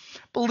faith.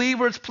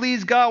 Believers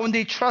please God when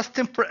they trust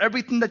Him for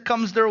everything that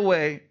comes their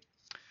way.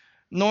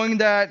 knowing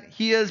that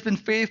he has been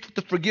faithful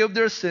to forgive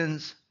their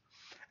sins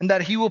and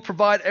that he will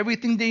provide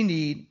everything they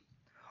need.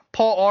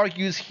 Paul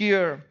argues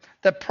here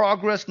that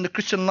progress in the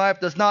Christian life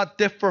does not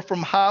differ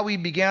from how we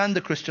began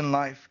the Christian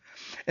life.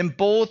 In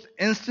both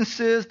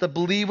instances, the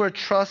believer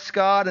trusts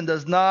God and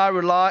does not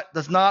rely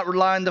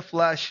on the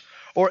flesh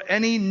or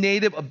any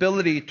native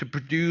ability to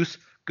produce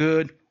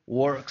good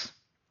works.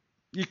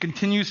 He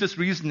continues this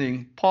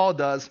reasoning, Paul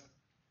does,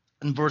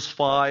 in verse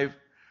 5.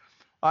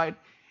 Right?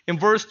 In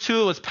verse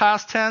 2, it's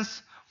past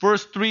tense.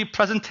 Verse 3,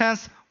 present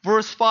tense.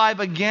 Verse 5,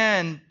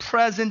 again,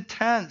 present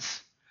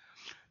tense.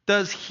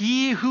 Does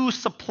he who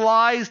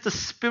supplies the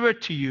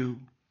Spirit to you,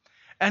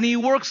 and he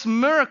works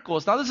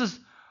miracles. Now, this is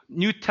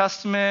New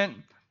Testament,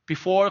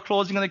 before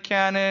closing of the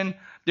canon.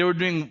 They were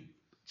doing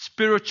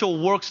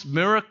spiritual works,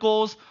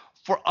 miracles.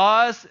 For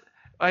us,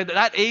 right,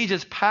 that age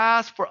is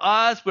past. For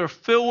us, we're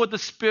filled with the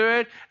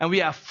Spirit, and we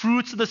have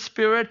fruits of the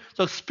Spirit.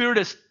 So the Spirit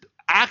is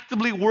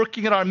actively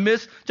working in our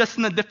midst, just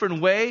in a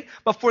different way.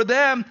 But for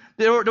them,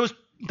 there was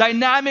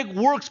dynamic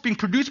works being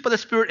produced by the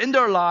Spirit in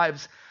their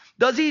lives.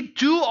 Does he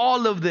do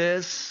all of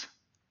this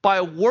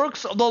by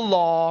works of the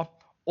law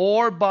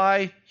or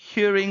by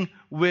hearing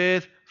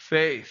with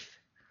faith?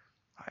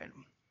 Right.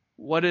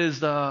 What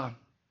is the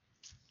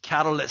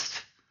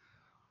catalyst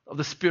of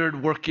the Spirit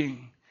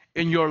working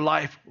in your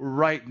life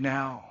right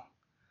now?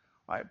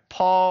 Right.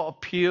 Paul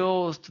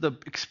appeals to the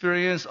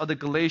experience of the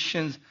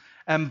Galatians,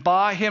 and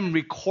by him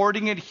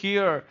recording it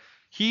here,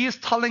 he is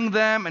telling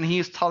them and he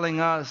is telling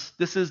us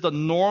this is the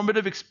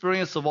normative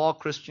experience of all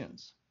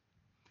Christians.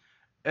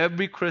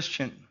 Every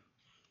Christian,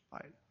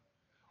 right,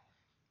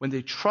 when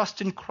they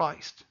trust in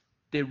Christ,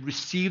 they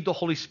receive the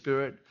Holy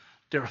Spirit,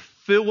 they're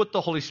filled with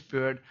the Holy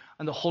Spirit,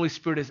 and the Holy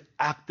Spirit is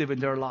active in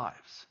their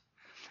lives.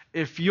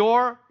 If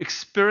your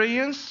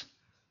experience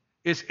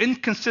is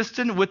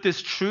inconsistent with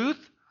this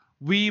truth,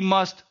 we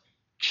must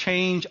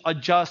change,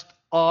 adjust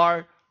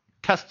our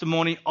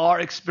testimony, our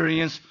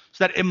experience,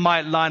 so that it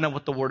might line up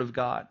with the Word of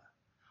God.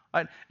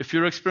 Right? If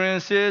your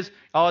experience is,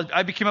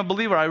 I became a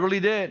believer, I really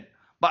did,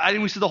 but I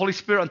didn't receive the Holy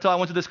Spirit until I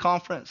went to this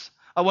conference.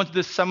 I went to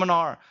this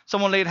seminar.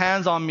 Someone laid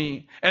hands on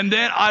me, and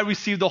then I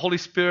received the Holy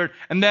Spirit,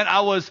 and then I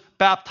was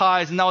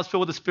baptized, and I was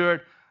filled with the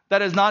Spirit.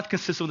 That is not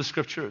consistent with the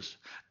Scriptures.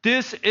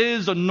 This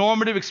is the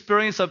normative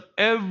experience of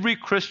every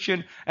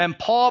Christian, and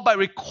Paul, by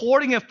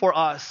recording it for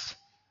us,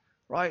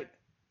 right,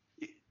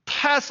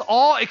 tests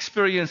all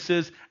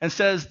experiences and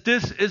says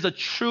this is a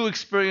true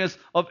experience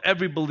of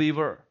every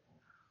believer.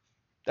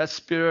 That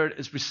Spirit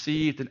is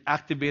received and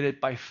activated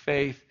by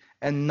faith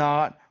and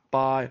not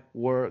by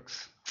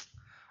works.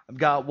 I've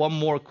got one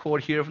more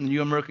quote here from the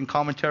New American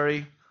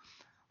Commentary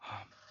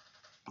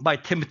by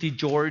Timothy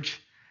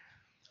George.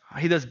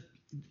 He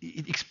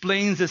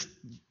explains this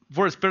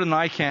verse better than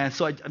I can,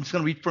 so I'm just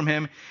going to read from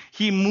him.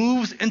 He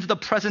moves into the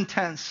present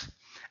tense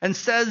and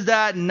says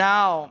that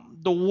now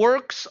the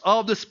works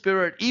of the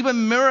Spirit,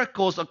 even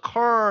miracles,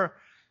 occur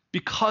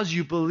because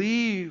you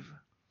believe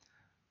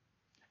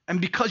and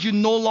because you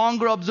no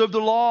longer observe the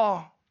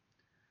law.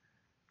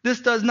 This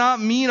does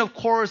not mean, of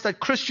course, that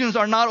Christians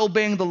are not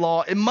obeying the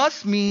law. It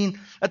must mean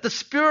that the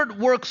Spirit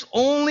works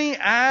only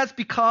as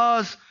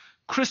because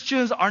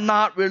Christians are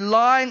not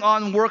relying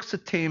on works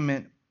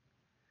attainment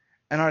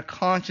and are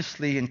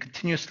consciously and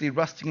continuously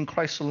resting in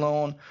Christ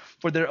alone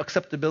for their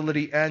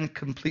acceptability and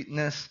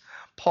completeness.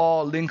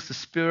 Paul links the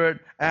Spirit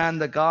and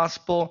the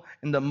gospel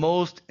in the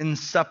most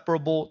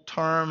inseparable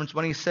terms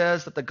when he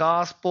says that the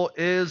gospel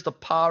is the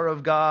power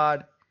of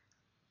God.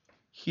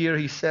 Here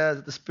he says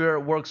that the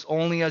Spirit works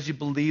only as you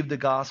believe the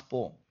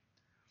gospel.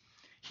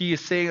 He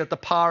is saying that the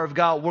power of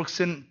God works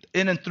in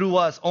and through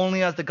us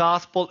only as the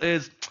gospel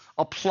is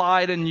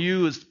applied and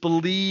used,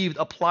 believed,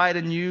 applied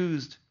and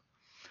used.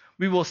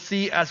 We will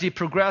see as we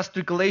progress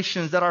through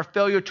Galatians that our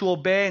failure to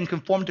obey and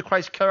conform to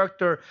Christ's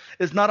character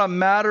is not a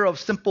matter of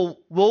simple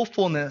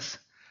willfulness,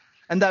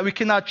 and that we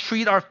cannot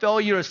treat our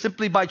failures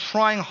simply by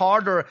trying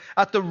harder.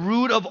 At the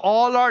root of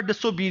all our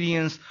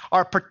disobedience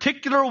are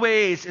particular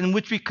ways in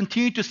which we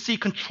continue to seek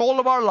control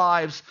of our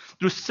lives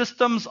through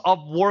systems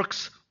of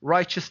works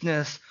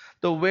righteousness.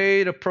 The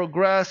way to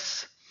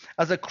progress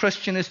as a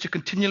Christian is to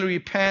continually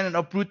repent and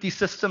uproot these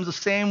systems the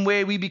same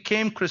way we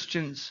became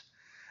Christians,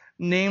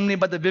 namely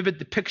by the vivid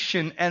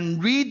depiction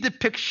and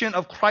redepiction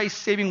of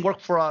Christ's saving work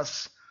for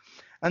us,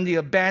 and the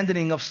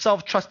abandoning of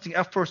self-trusting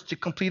efforts to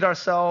complete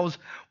ourselves.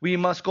 We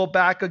must go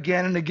back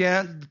again and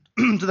again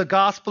to the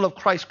gospel of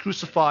Christ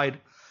crucified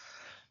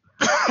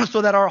so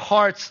that our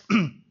hearts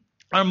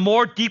are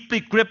more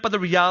deeply gripped by the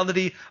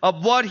reality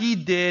of what he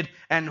did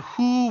and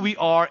who we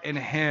are in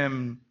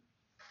him.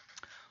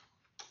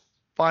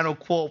 Final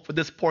quote for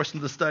this portion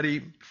of the study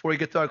before we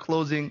get to our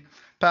closing.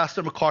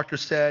 Pastor MacArthur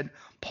said,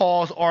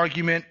 Paul's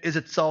argument is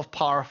itself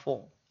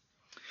powerful.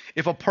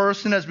 If a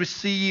person has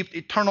received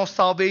eternal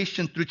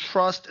salvation through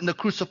trust in the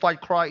crucified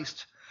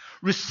Christ,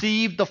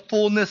 received the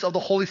fullness of the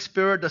Holy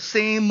Spirit the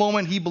same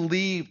moment he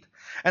believed,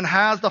 and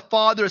has the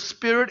Father's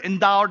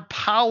Spirit-endowed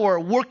power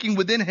working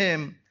within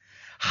him,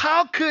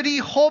 how could he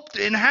hope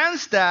to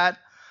enhance that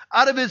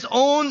out of his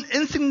own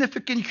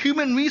insignificant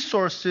human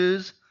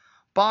resources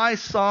by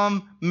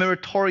some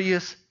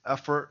meritorious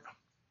effort.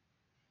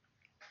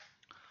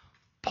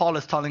 Paul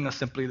is telling us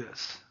simply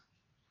this.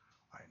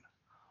 Right?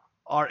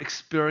 Our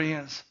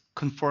experience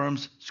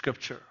confirms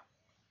Scripture,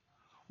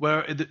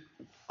 where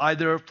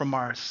either from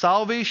our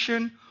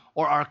salvation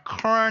or our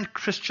current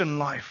Christian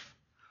life,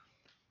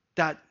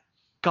 that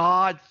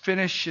God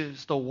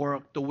finishes the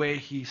work the way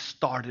He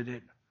started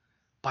it,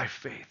 by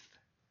faith.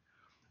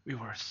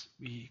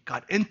 We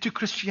got into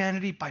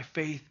Christianity by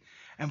faith,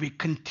 and we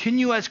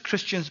continue as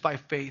Christians by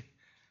faith,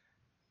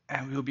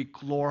 and we will be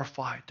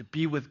glorified to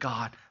be with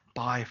God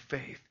by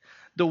faith.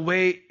 The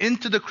way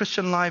into the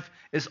Christian life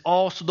is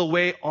also the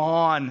way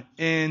on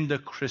in the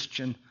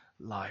Christian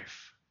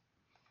life.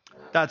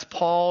 That's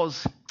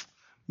Paul's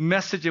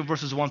message in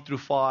verses 1 through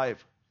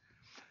 5.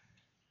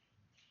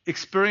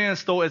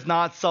 Experience, though, is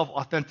not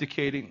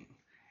self-authenticating.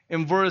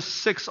 In verse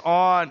 6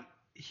 on,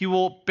 he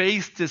will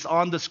base this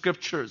on the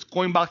Scriptures,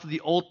 going back to the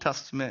Old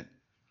Testament.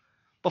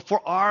 But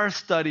for our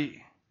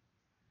study,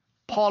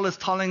 Paul is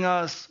telling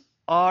us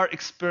our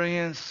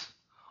experience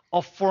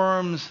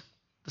affirms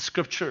the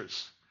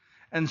Scriptures.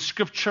 And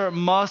Scripture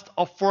must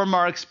affirm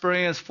our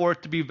experience for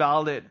it to be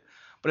valid.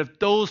 But if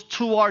those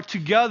two are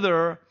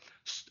together,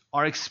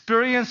 our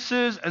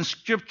experiences and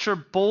Scripture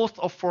both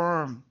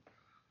affirm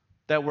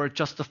that we're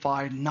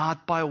justified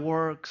not by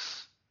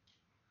works,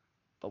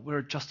 but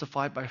we're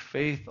justified by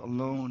faith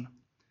alone,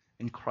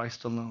 in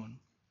Christ alone.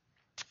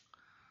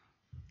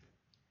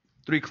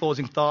 3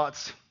 closing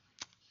thoughts.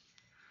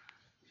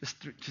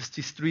 Just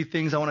these 3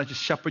 things I want to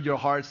just shepherd your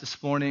hearts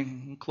this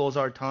morning and close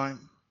our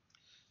time.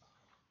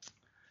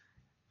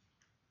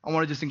 I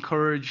want to just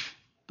encourage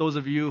those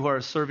of you who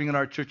are serving in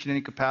our church in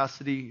any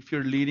capacity. If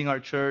you're leading our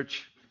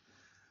church,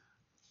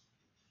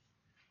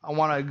 I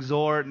want to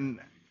exhort and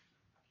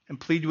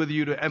plead with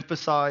you to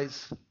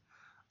emphasize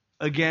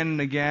again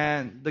and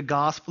again the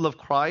gospel of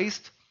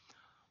Christ,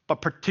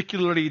 but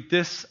particularly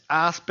this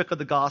aspect of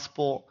the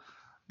gospel,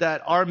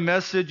 that our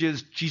message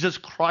is Jesus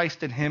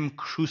Christ and Him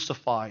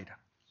crucified.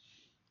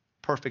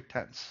 Perfect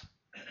tense.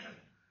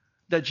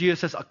 That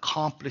Jesus has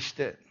accomplished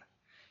it.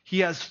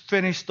 He has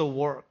finished the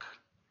work.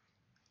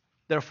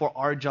 Therefore,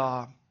 our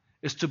job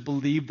is to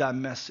believe that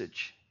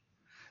message,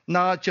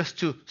 not just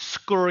to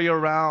scurry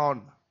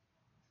around,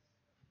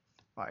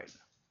 right?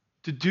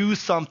 To do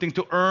something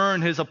to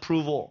earn His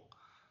approval.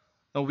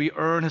 No, we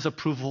earn His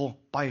approval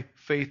by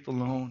faith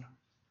alone.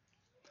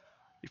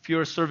 If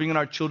you're serving in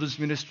our children's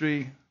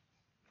ministry,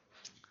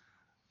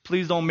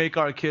 please don't make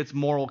our kids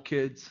moral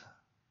kids.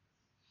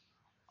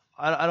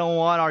 I don't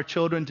want our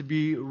children to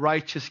be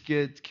righteous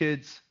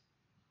kids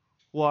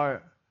who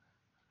are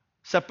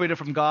separated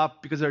from God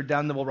because of their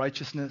damnable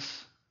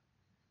righteousness.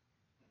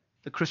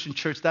 The Christian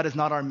church, that is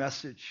not our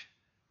message.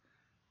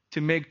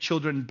 To make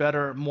children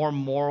better, more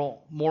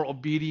moral, more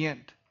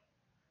obedient,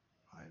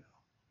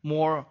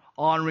 more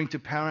honoring to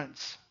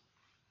parents.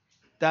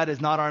 That is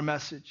not our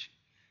message.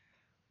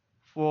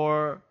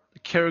 For the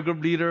care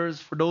group leaders,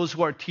 for those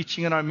who are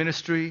teaching in our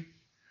ministry,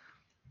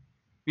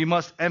 we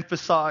must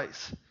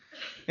emphasize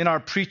in our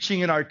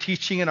preaching, in our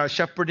teaching, in our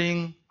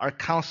shepherding, our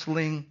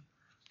counseling,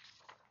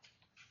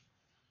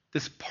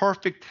 this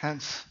perfect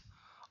tense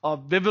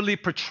of vividly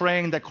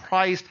portraying that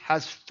Christ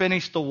has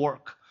finished the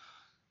work.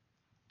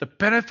 The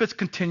benefits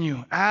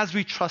continue as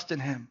we trust in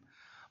Him,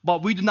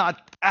 but we do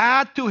not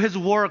add to His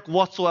work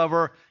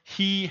whatsoever.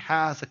 He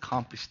has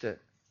accomplished it.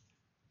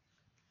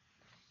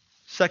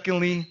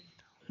 Secondly,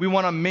 we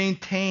want to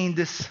maintain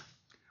this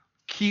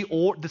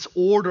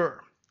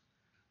order.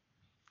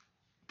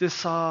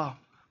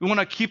 We want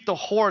to keep the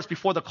horse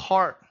before the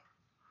cart.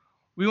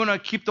 We want to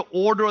keep the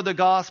order of the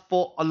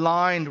gospel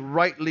aligned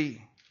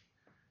rightly.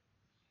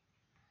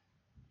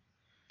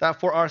 That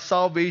for our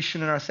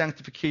salvation and our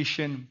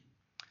sanctification,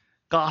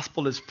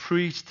 gospel is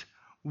preached,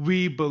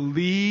 we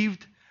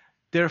believed,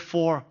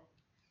 therefore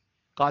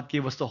God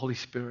gave us the Holy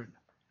Spirit.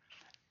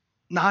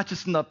 Not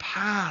just in the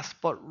past,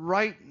 but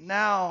right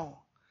now.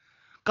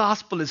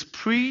 Gospel is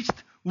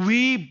preached,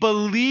 we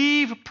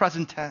believe,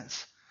 present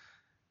tense.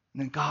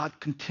 And then God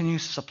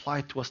continues to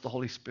supply to us the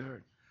Holy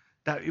Spirit,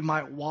 that we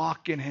might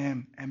walk in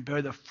Him and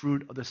bear the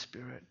fruit of the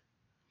Spirit.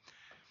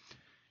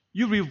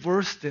 You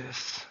reverse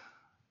this.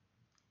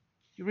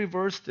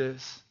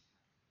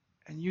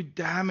 And you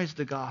damage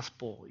the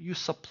gospel. You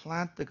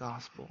supplant the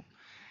gospel.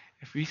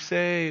 If we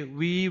say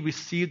we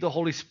receive the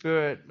Holy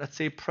Spirit, let's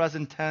say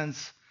present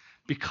tense,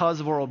 because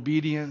of our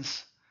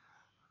obedience,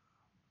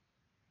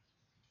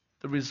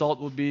 the result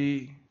will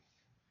be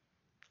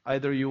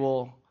either you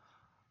will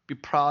be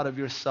proud of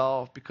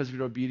yourself because of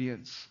your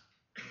obedience.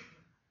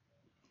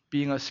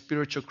 Being a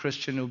spiritual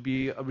Christian will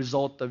be a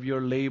result of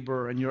your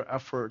labor and your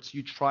efforts,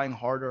 you trying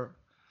harder.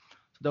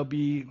 So there'll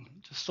be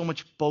just so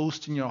much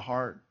boast in your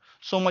heart,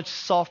 so much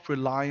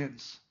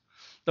self-reliance.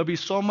 There'll be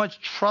so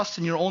much trust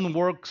in your own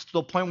works to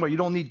the point where you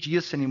don't need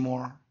Jesus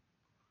anymore.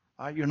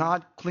 You're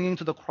not clinging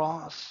to the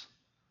cross.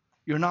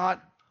 You're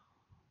not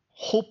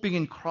hoping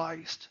in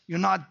Christ. You're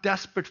not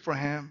desperate for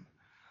Him.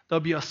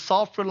 There'll be a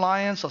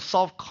self-reliance, a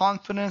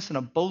self-confidence, and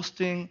a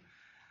boasting.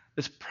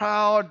 this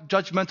proud,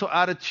 judgmental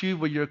attitude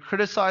where you're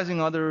criticizing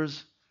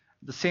others,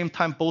 at the same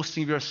time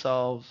boasting of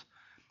yourselves.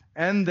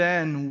 And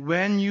then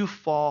when you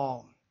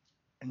fall,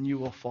 and you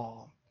will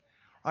fall.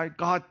 Right?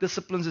 God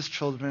disciplines his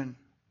children,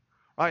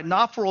 right?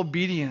 Not for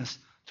obedience,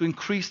 to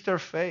increase their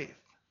faith.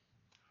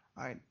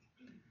 Right?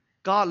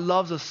 God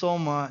loves us so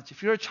much.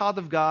 If you're a child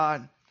of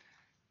God,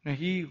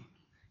 he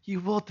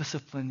will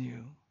discipline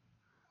you.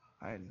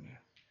 Right?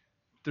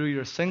 Through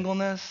your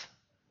singleness,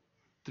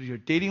 through your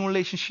dating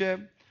relationship,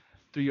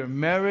 through your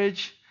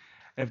marriage.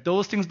 And if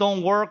those things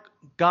don't work,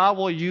 God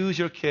will use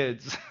your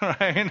kids.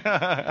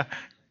 Right?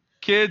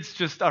 Kids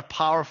just are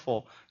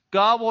powerful.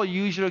 God will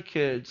use your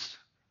kids,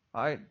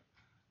 right,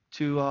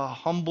 to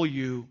humble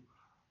you,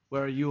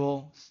 where you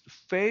will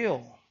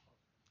fail.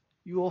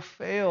 You will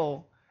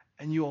fail,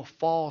 and you will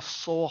fall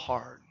so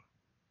hard,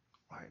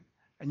 right?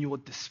 And you will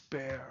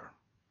despair.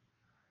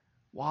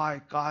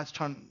 Why? God's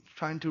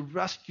trying to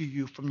rescue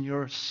you from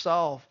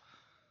yourself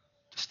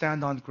to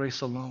stand on grace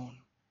alone.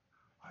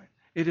 Right?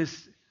 It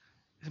is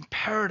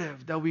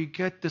imperative that we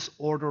get this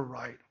order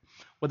right,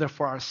 whether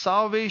for our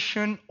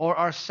salvation or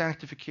our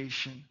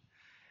sanctification.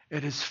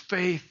 It is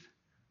faith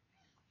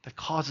that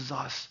causes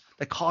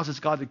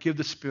God to give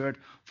the Spirit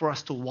for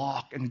us to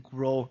walk and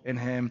grow in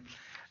Him.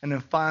 And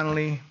then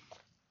finally,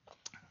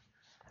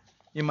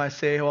 you might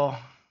say, well,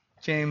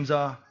 James,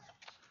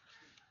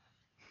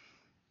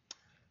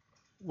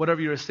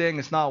 whatever you're saying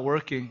is not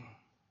working.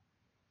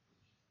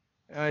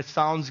 It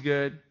sounds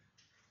good.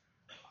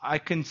 I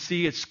can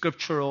see it's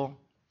scriptural.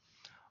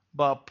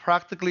 But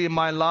practically in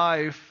my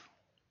life,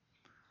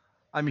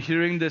 I'm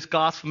hearing this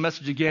gospel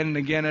message again and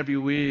again every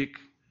week.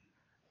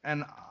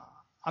 And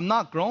I'm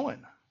not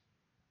growing.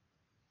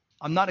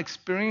 I'm not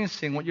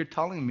experiencing what you're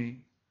telling me.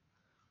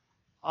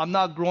 I'm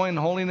not growing in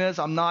holiness.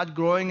 I'm not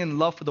growing in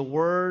love for the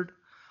word.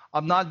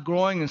 I'm not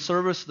growing in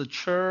service to the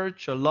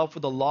church or love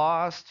for the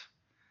lost.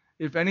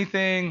 If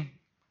anything,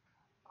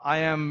 I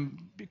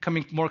am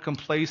becoming more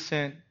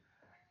complacent,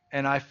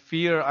 and I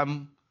fear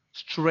I'm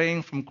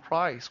straying from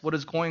Christ. What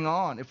is going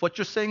on? If what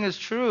you're saying is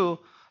true,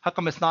 how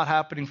come it's not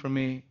happening for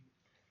me?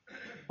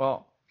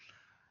 Well,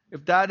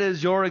 if that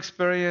is your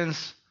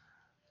experience,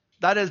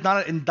 that is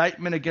not an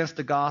indictment against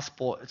the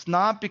gospel. It's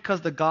not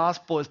because the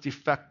gospel is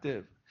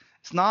defective.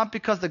 It's not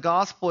because the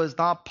gospel is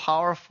not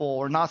powerful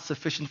or not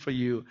sufficient for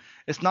you.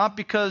 It's not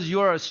because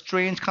you're a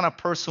strange kind of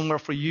person where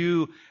for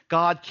you,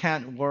 God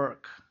can't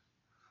work.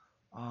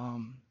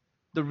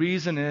 The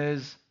reason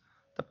is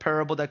the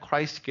parable that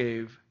Christ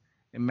gave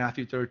in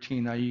Matthew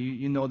 13. Now,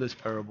 you know this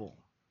parable,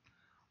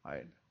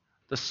 right?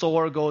 The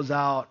sower goes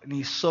out and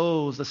he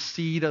sows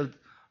the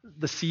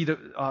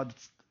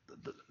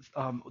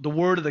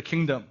word of the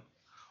kingdom.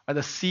 Right?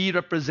 The seed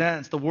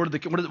represents the word of the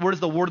kingdom. What is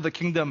the word of the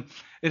kingdom?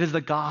 It is the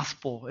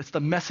gospel. It's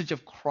the message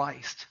of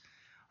Christ.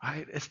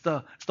 Right? It's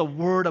the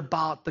word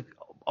about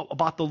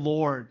the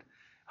Lord.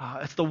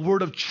 It's the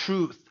word of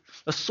truth.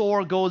 The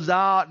sower goes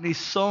out and he's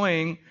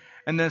sowing,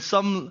 and then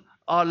some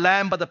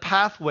land by the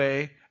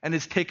pathway and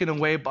is taken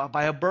away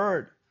by a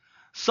bird.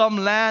 Some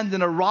land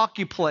in a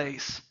rocky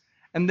place,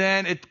 and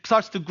then it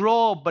starts to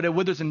grow, but it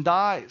withers and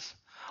dies.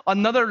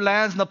 Another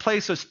lands in a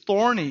place that's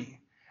thorny,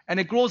 and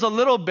it grows a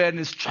little bit and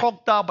is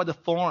choked out by the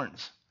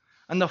thorns.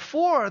 And the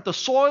fourth, the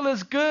soil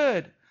is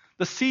good.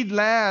 The seed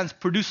lands,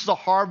 produces a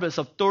harvest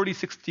of 30,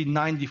 60,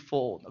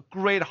 90-fold. A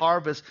great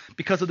harvest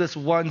because of this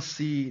one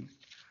seed.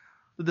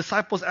 The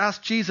disciples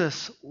asked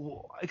Jesus,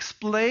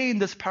 explain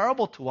this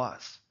parable to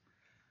us.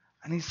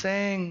 And he's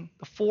saying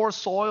the four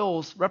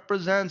soils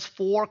represents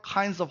four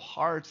kinds of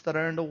hearts that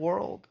are in the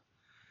world.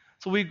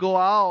 So we go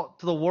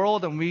out to the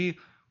world and we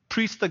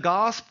preach the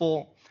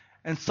gospel,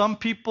 and some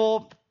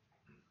people,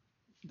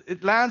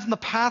 it lands in the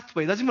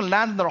pathway. It doesn't even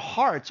land in their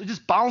hearts. It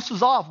just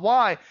bounces off.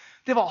 Why?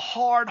 They have a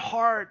hard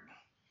heart.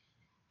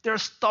 They're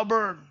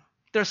stubborn.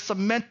 They're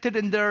cemented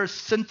in their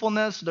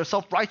sinfulness, their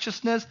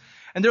self-righteousness,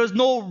 and there is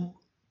no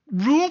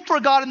room for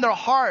God in their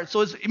heart.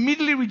 So it's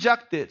immediately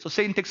rejected. So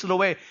Satan takes it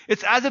away.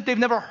 It's as if they've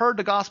never heard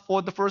the gospel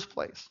in the first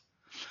place.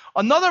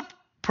 Another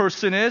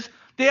person is,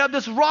 they have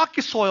this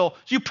rocky soil.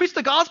 So you preach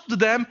the gospel to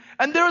them,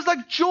 and there is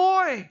like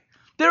joy.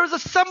 There is a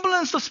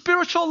semblance of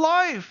spiritual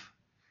life.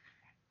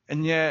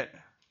 And yet,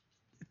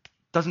 it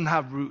doesn't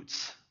have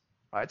roots.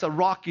 Right? It's a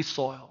rocky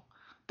soil.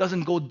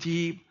 Doesn't go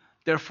deep.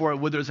 Therefore, it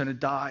withers and it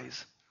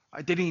dies.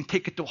 Right? They didn't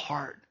take it to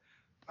heart.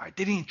 Right?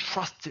 They didn't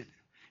trust it.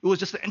 It was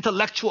just an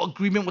intellectual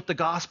agreement with the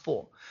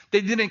gospel.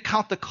 They didn't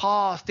count the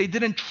cost. They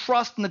didn't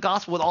trust in the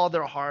gospel with all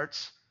their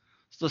hearts.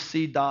 So the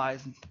seed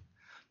dies.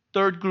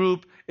 Third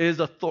group is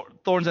the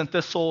thorns and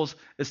thistles.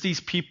 It's these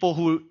people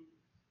who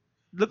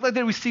look like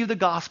they received the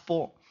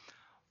gospel,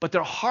 but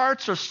their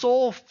hearts are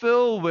so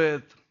filled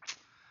with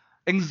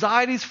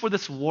anxieties for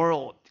this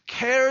world,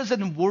 cares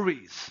and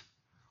worries,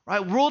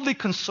 right? Worldly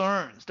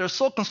concerns. They're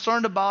so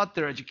concerned about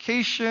their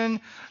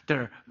education,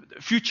 their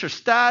future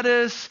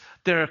status,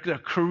 their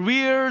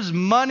careers,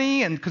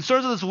 money, and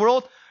concerns of this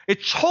world.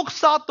 It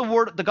chokes out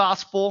the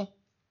gospel,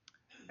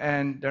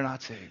 and they're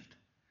not saved.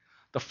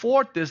 The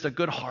fourth is the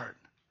good heart.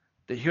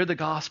 They hear the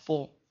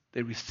gospel,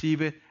 they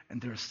receive it,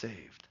 and they're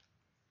saved.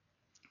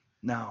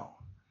 Now,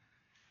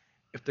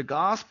 if the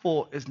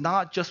gospel is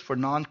not just for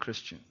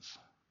non-Christians,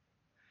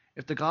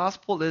 if the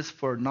gospel is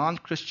for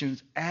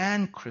non-Christians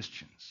and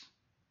Christians,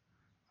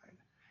 right?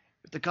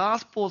 If the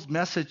gospel's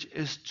message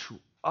is to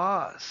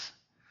us,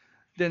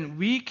 then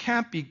we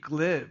can't be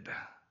glib,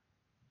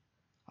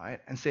 right?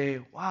 And say,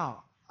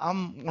 wow,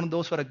 I'm one of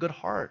those who had a good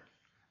heart,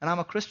 and I'm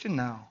a Christian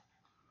now.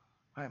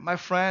 Right? My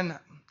friend,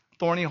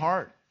 thorny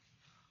heart.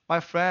 My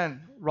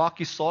friend,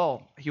 rocky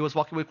soul. He was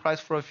walking with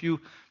Christ for a few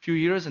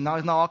years, and now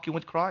he's not walking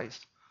with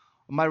Christ.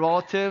 My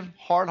relative,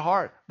 hard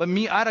heart. But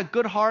me, I had a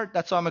good heart.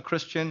 That's why I'm a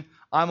Christian.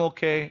 I'm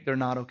okay. They're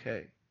not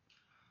okay.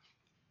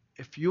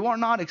 If you are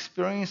not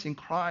experiencing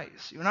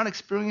Christ, you're not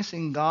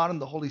experiencing God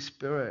and the Holy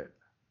Spirit,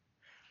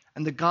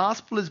 and the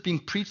gospel is being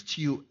preached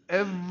to you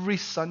every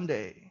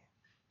Sunday,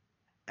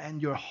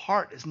 and your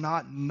heart is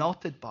not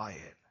melted by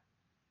it,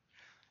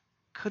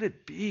 could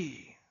it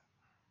be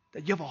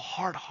that you have a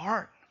hard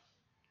heart?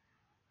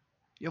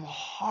 You have a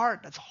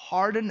heart that's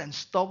hardened and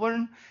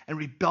stubborn and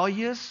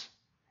rebellious,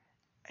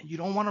 and you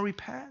don't want to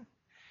repent.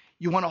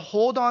 You want to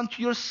hold on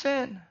to your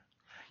sin.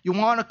 You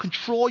want to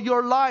control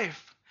your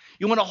life.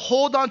 You want to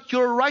hold on to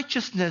your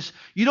righteousness.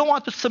 You don't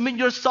want to submit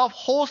yourself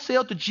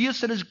wholesale to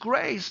Jesus and His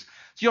grace.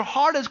 So your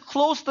heart is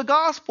close to the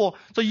gospel.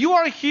 So you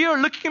are here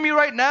looking at me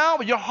right now,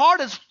 but your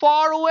heart is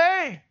far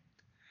away.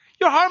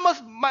 Your heart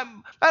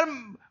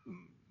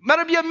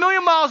might be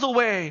 1,000,000 miles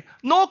away.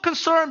 No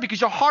concern,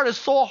 because your heart is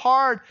so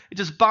hard, it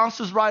just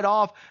bounces right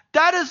off.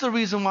 That is the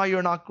reason why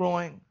you're not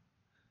growing.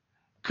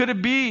 Could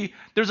it be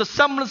there's a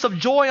semblance of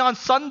joy on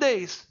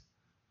Sundays,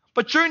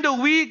 but during the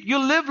week you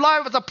live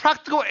life as a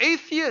practical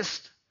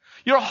atheist?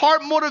 Your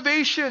heart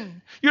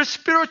motivation, your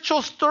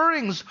spiritual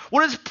stirrings,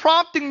 what is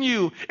prompting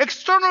you?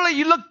 Externally,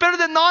 you look better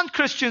than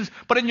non-Christians,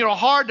 but in your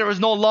heart, there is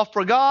no love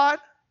for God.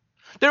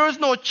 There is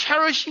no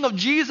cherishing of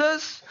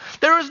Jesus.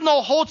 There is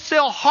no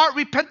wholesale heart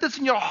repentance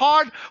in your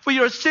heart for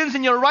your sins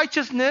and your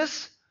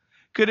righteousness.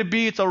 Could it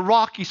be it's a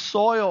rocky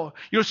soil?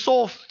 You're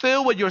so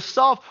filled with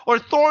yourself, or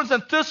thorns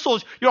and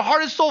thistles. Your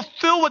heart is so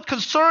filled with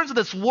concerns of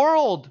this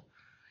world.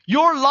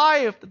 Your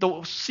life,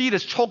 the seed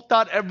is choked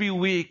out every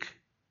week.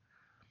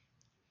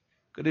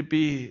 Could it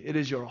be it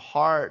is your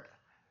heart,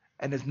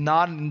 and it's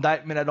not an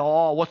indictment at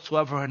all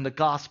whatsoever in the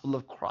gospel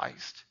of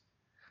Christ?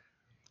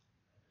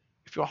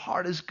 If your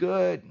heart is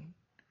good,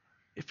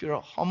 if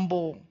you're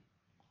humble,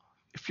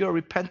 if you're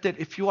repentant,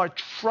 if you are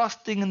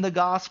trusting in the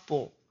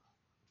gospel,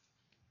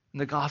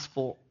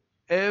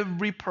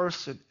 every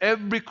person,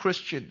 every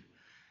Christian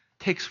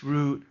takes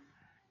root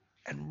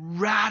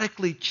and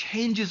radically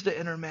changes the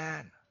inner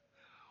man.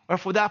 Or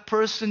for that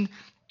person,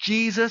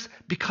 Jesus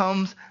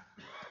becomes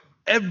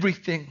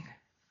everything.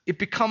 It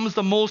becomes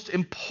the most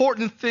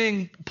important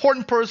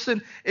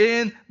person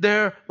in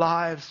their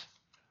lives.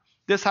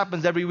 This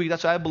happens every week.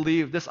 That's why I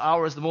believe this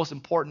hour is the most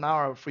important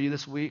hour for you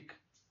this week.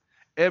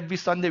 Every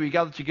Sunday we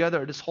gather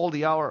together, this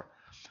holy hour,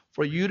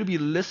 for you to be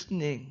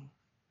listening.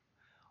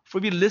 For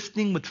you to be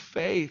listening with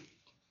faith.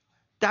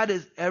 That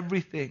is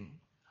everything.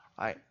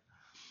 Right?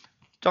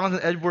 Jonathan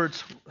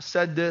Edwards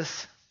said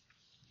this.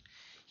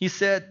 He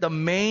said, the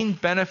main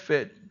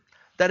benefit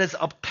that is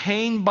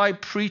obtained by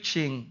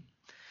preaching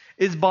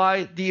is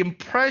by the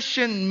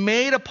impression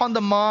made upon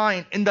the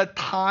mind in the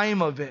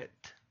time of it.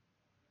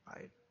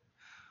 Right?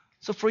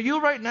 So for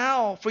you right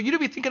now, for you to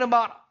be thinking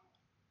about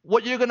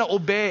what you're going to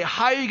obey,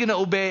 how are you going to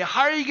obey,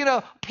 how are you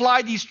going to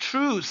apply these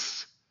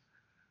truths,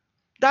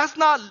 that's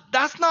not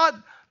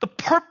the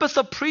purpose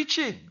of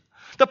preaching.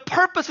 The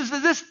purpose is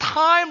that this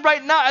time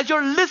right now, as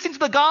you're listening to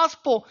the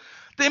gospel,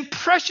 the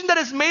impression that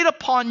is made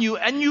upon you,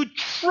 and you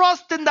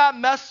trust in that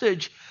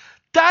message,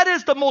 that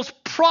is the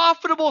most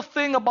profitable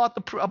thing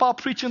about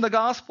preaching the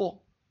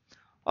gospel.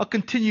 I'll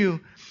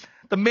continue.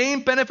 The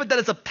main benefit that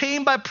is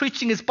obtained by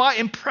preaching is by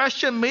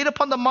impression made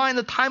upon the mind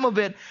in the time of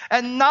it,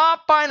 and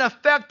not by an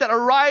effect that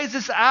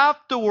arises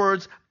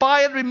afterwards,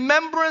 by a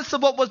remembrance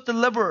of what was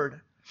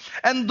delivered.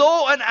 And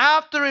though an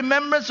after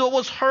remembrance of what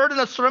was heard in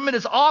a sermon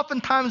is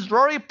oftentimes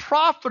very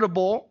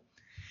profitable,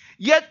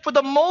 yet for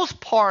the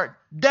most part,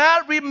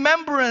 that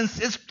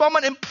remembrance is from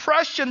an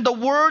impression, the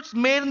words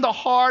made in the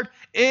heart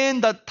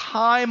in the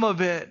time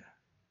of it.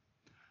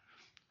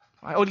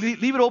 All right,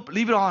 leave it open,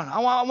 leave it on. I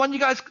want you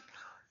guys,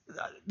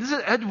 this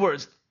is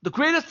Edwards, the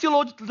greatest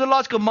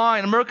theological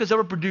mind America's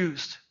ever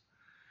produced.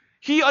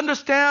 He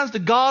understands the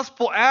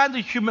gospel and the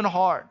human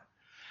heart.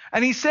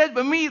 And he said,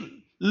 when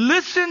we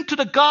listen to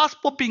the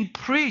gospel being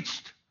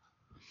preached,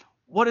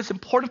 what is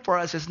important for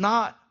us is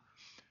not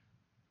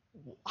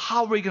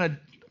how we're going to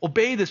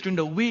obey this during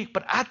the week,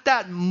 but at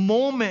that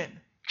moment,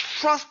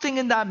 trusting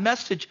in that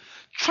message,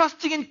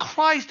 trusting in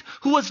Christ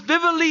who was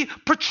vividly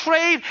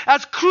portrayed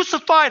as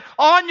crucified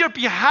on your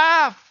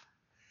behalf.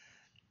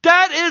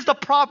 That is the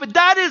profit,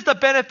 that is the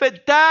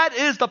benefit, that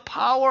is the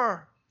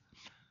power.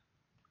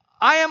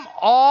 I am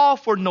all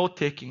for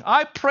note-taking.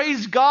 I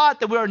praise God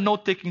that we are a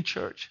note-taking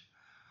church.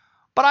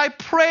 But I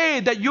pray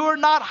that you're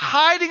not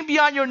hiding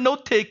behind your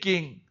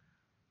note-taking.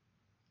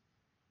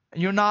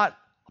 And you're not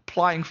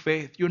applying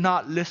faith. You're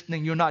not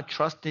listening. You're not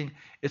trusting.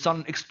 It's on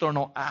an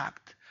external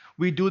act.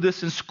 We do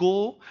this in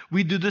school.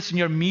 We do this in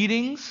your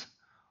meetings.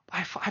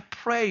 I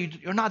pray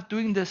you're not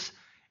doing this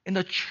in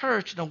the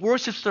church, in the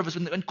worship service,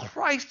 when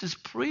Christ is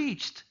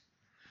preached.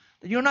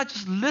 That you're not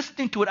just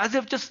listening to it as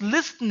if just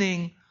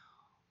listening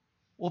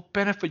will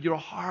benefit your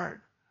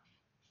heart.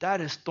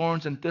 That is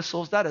thorns and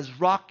thistles. That is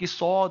rocky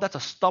soil. That's a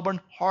stubborn,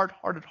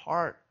 hard-hearted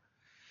heart.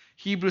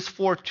 Hebrews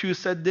 4:2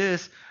 said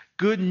this,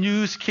 good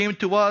news came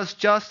to us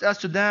just as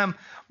to them,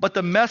 but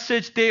the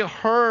message they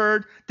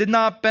heard did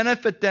not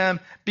benefit them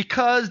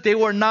because they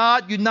were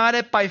not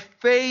united by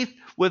faith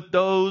with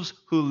those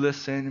who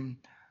listen.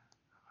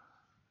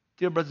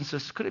 Dear brothers and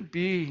sisters, could it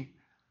be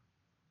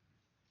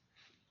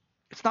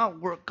it's not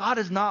work. God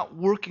is not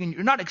working.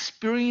 You're not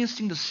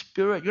experiencing the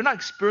Spirit. You're not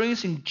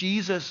experiencing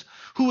Jesus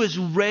who is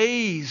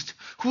raised,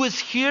 who is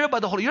here by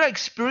the Holy. You're not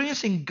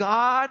experiencing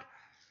God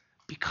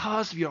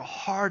because of your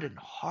hardened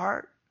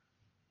heart.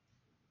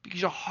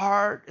 Because your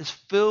heart is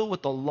filled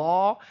with the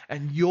law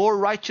and your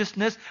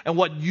righteousness and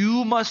what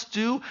you must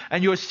do,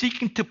 and you're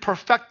seeking to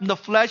perfect in the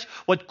flesh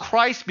what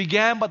Christ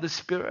began by the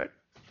Spirit.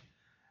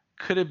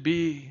 Could it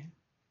be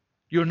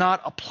you're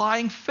not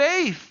applying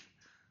faith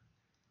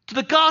to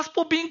the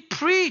gospel being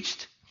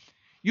preached?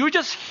 You're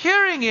just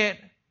hearing it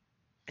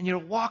and you're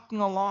walking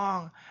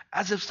along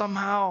as if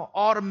somehow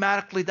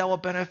automatically that will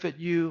benefit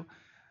you.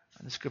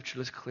 And the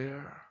scripture is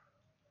clear.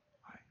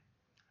 I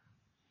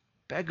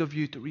beg of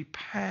you to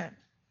repent.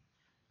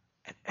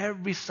 And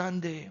every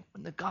Sunday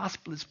when the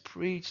gospel is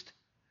preached,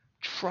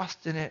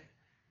 trust in it.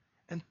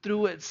 And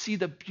through it, see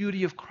the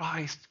beauty of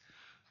Christ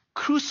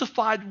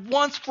crucified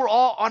once for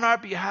all on our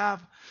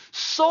behalf,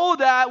 so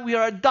that we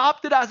are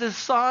adopted as his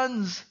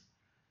sons,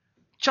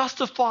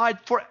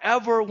 justified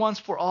forever once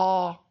for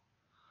all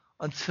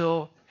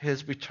until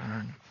his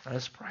return. Let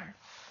us pray.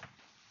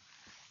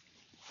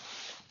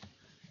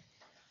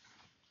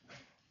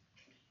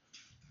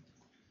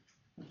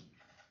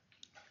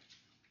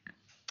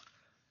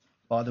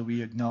 Father,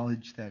 we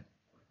acknowledge that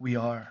we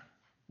are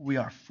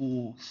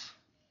fools.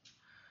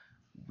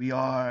 We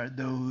are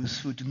those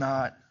who do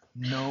not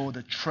know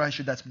the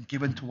treasure that's been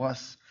given to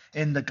us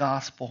in the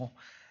gospel,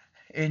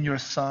 in your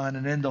Son,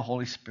 and in the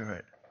Holy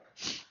Spirit.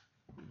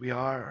 We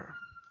are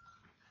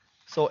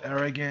so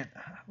arrogant.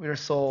 We are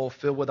so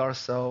filled with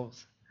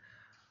ourselves.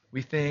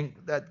 We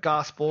think that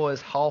gospel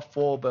is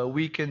helpful, but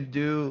we can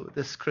do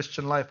this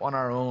Christian life on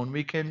our own.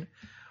 We can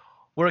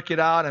work it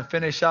out and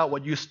finish out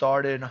what you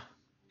started.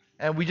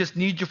 And we just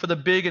need you for the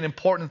big and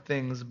important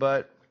things,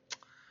 but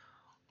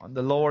on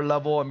the lower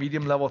level and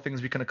medium level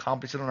things, we can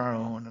accomplish it on our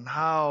own. And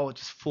how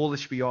just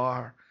foolish we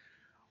are.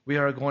 We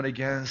are going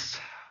against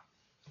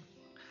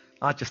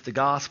not just the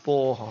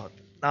gospel,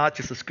 not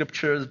just the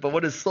scriptures, but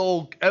what is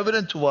so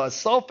evident to us,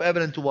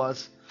 self-evident to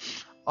us,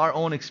 our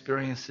own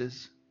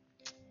experiences.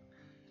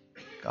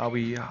 God,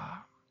 we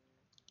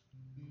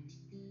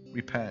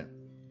repent.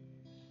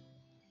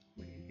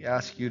 We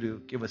ask you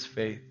to give us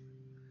faith.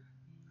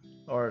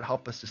 Lord,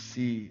 help us to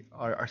see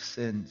our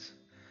sins.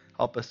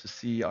 Help us to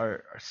see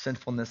our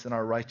sinfulness and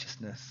our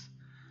righteousness.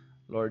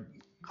 Lord,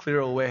 clear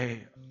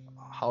away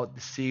how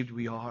deceived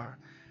we are.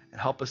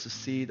 And help us to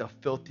see the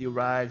filthy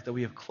rags that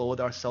we have clothed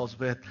ourselves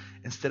with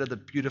instead of the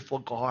beautiful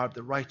garb,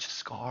 the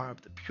righteous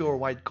garb, the pure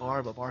white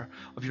garb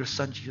of your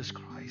Son, Jesus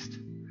Christ.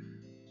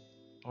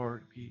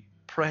 Lord, we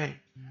pray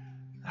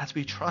as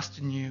we trust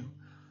in you,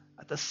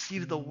 that the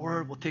seed of the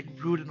word will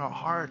take root in our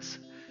hearts.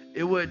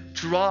 It would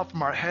draw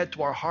from our head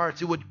to our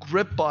hearts. It would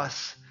grip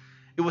us.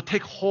 It would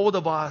take hold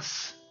of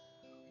us.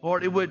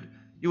 Lord, it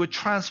would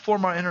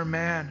transform our inner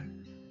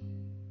man.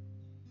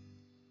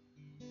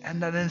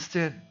 And that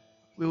instant,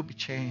 we would be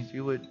changed.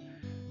 We would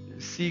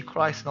see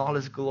Christ in all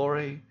his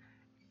glory.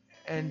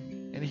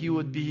 And he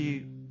would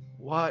be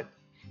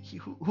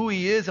who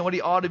he is and what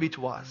he ought to be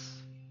to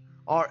us.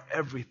 Our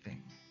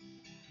everything.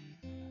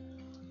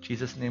 In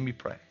Jesus' name we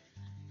pray.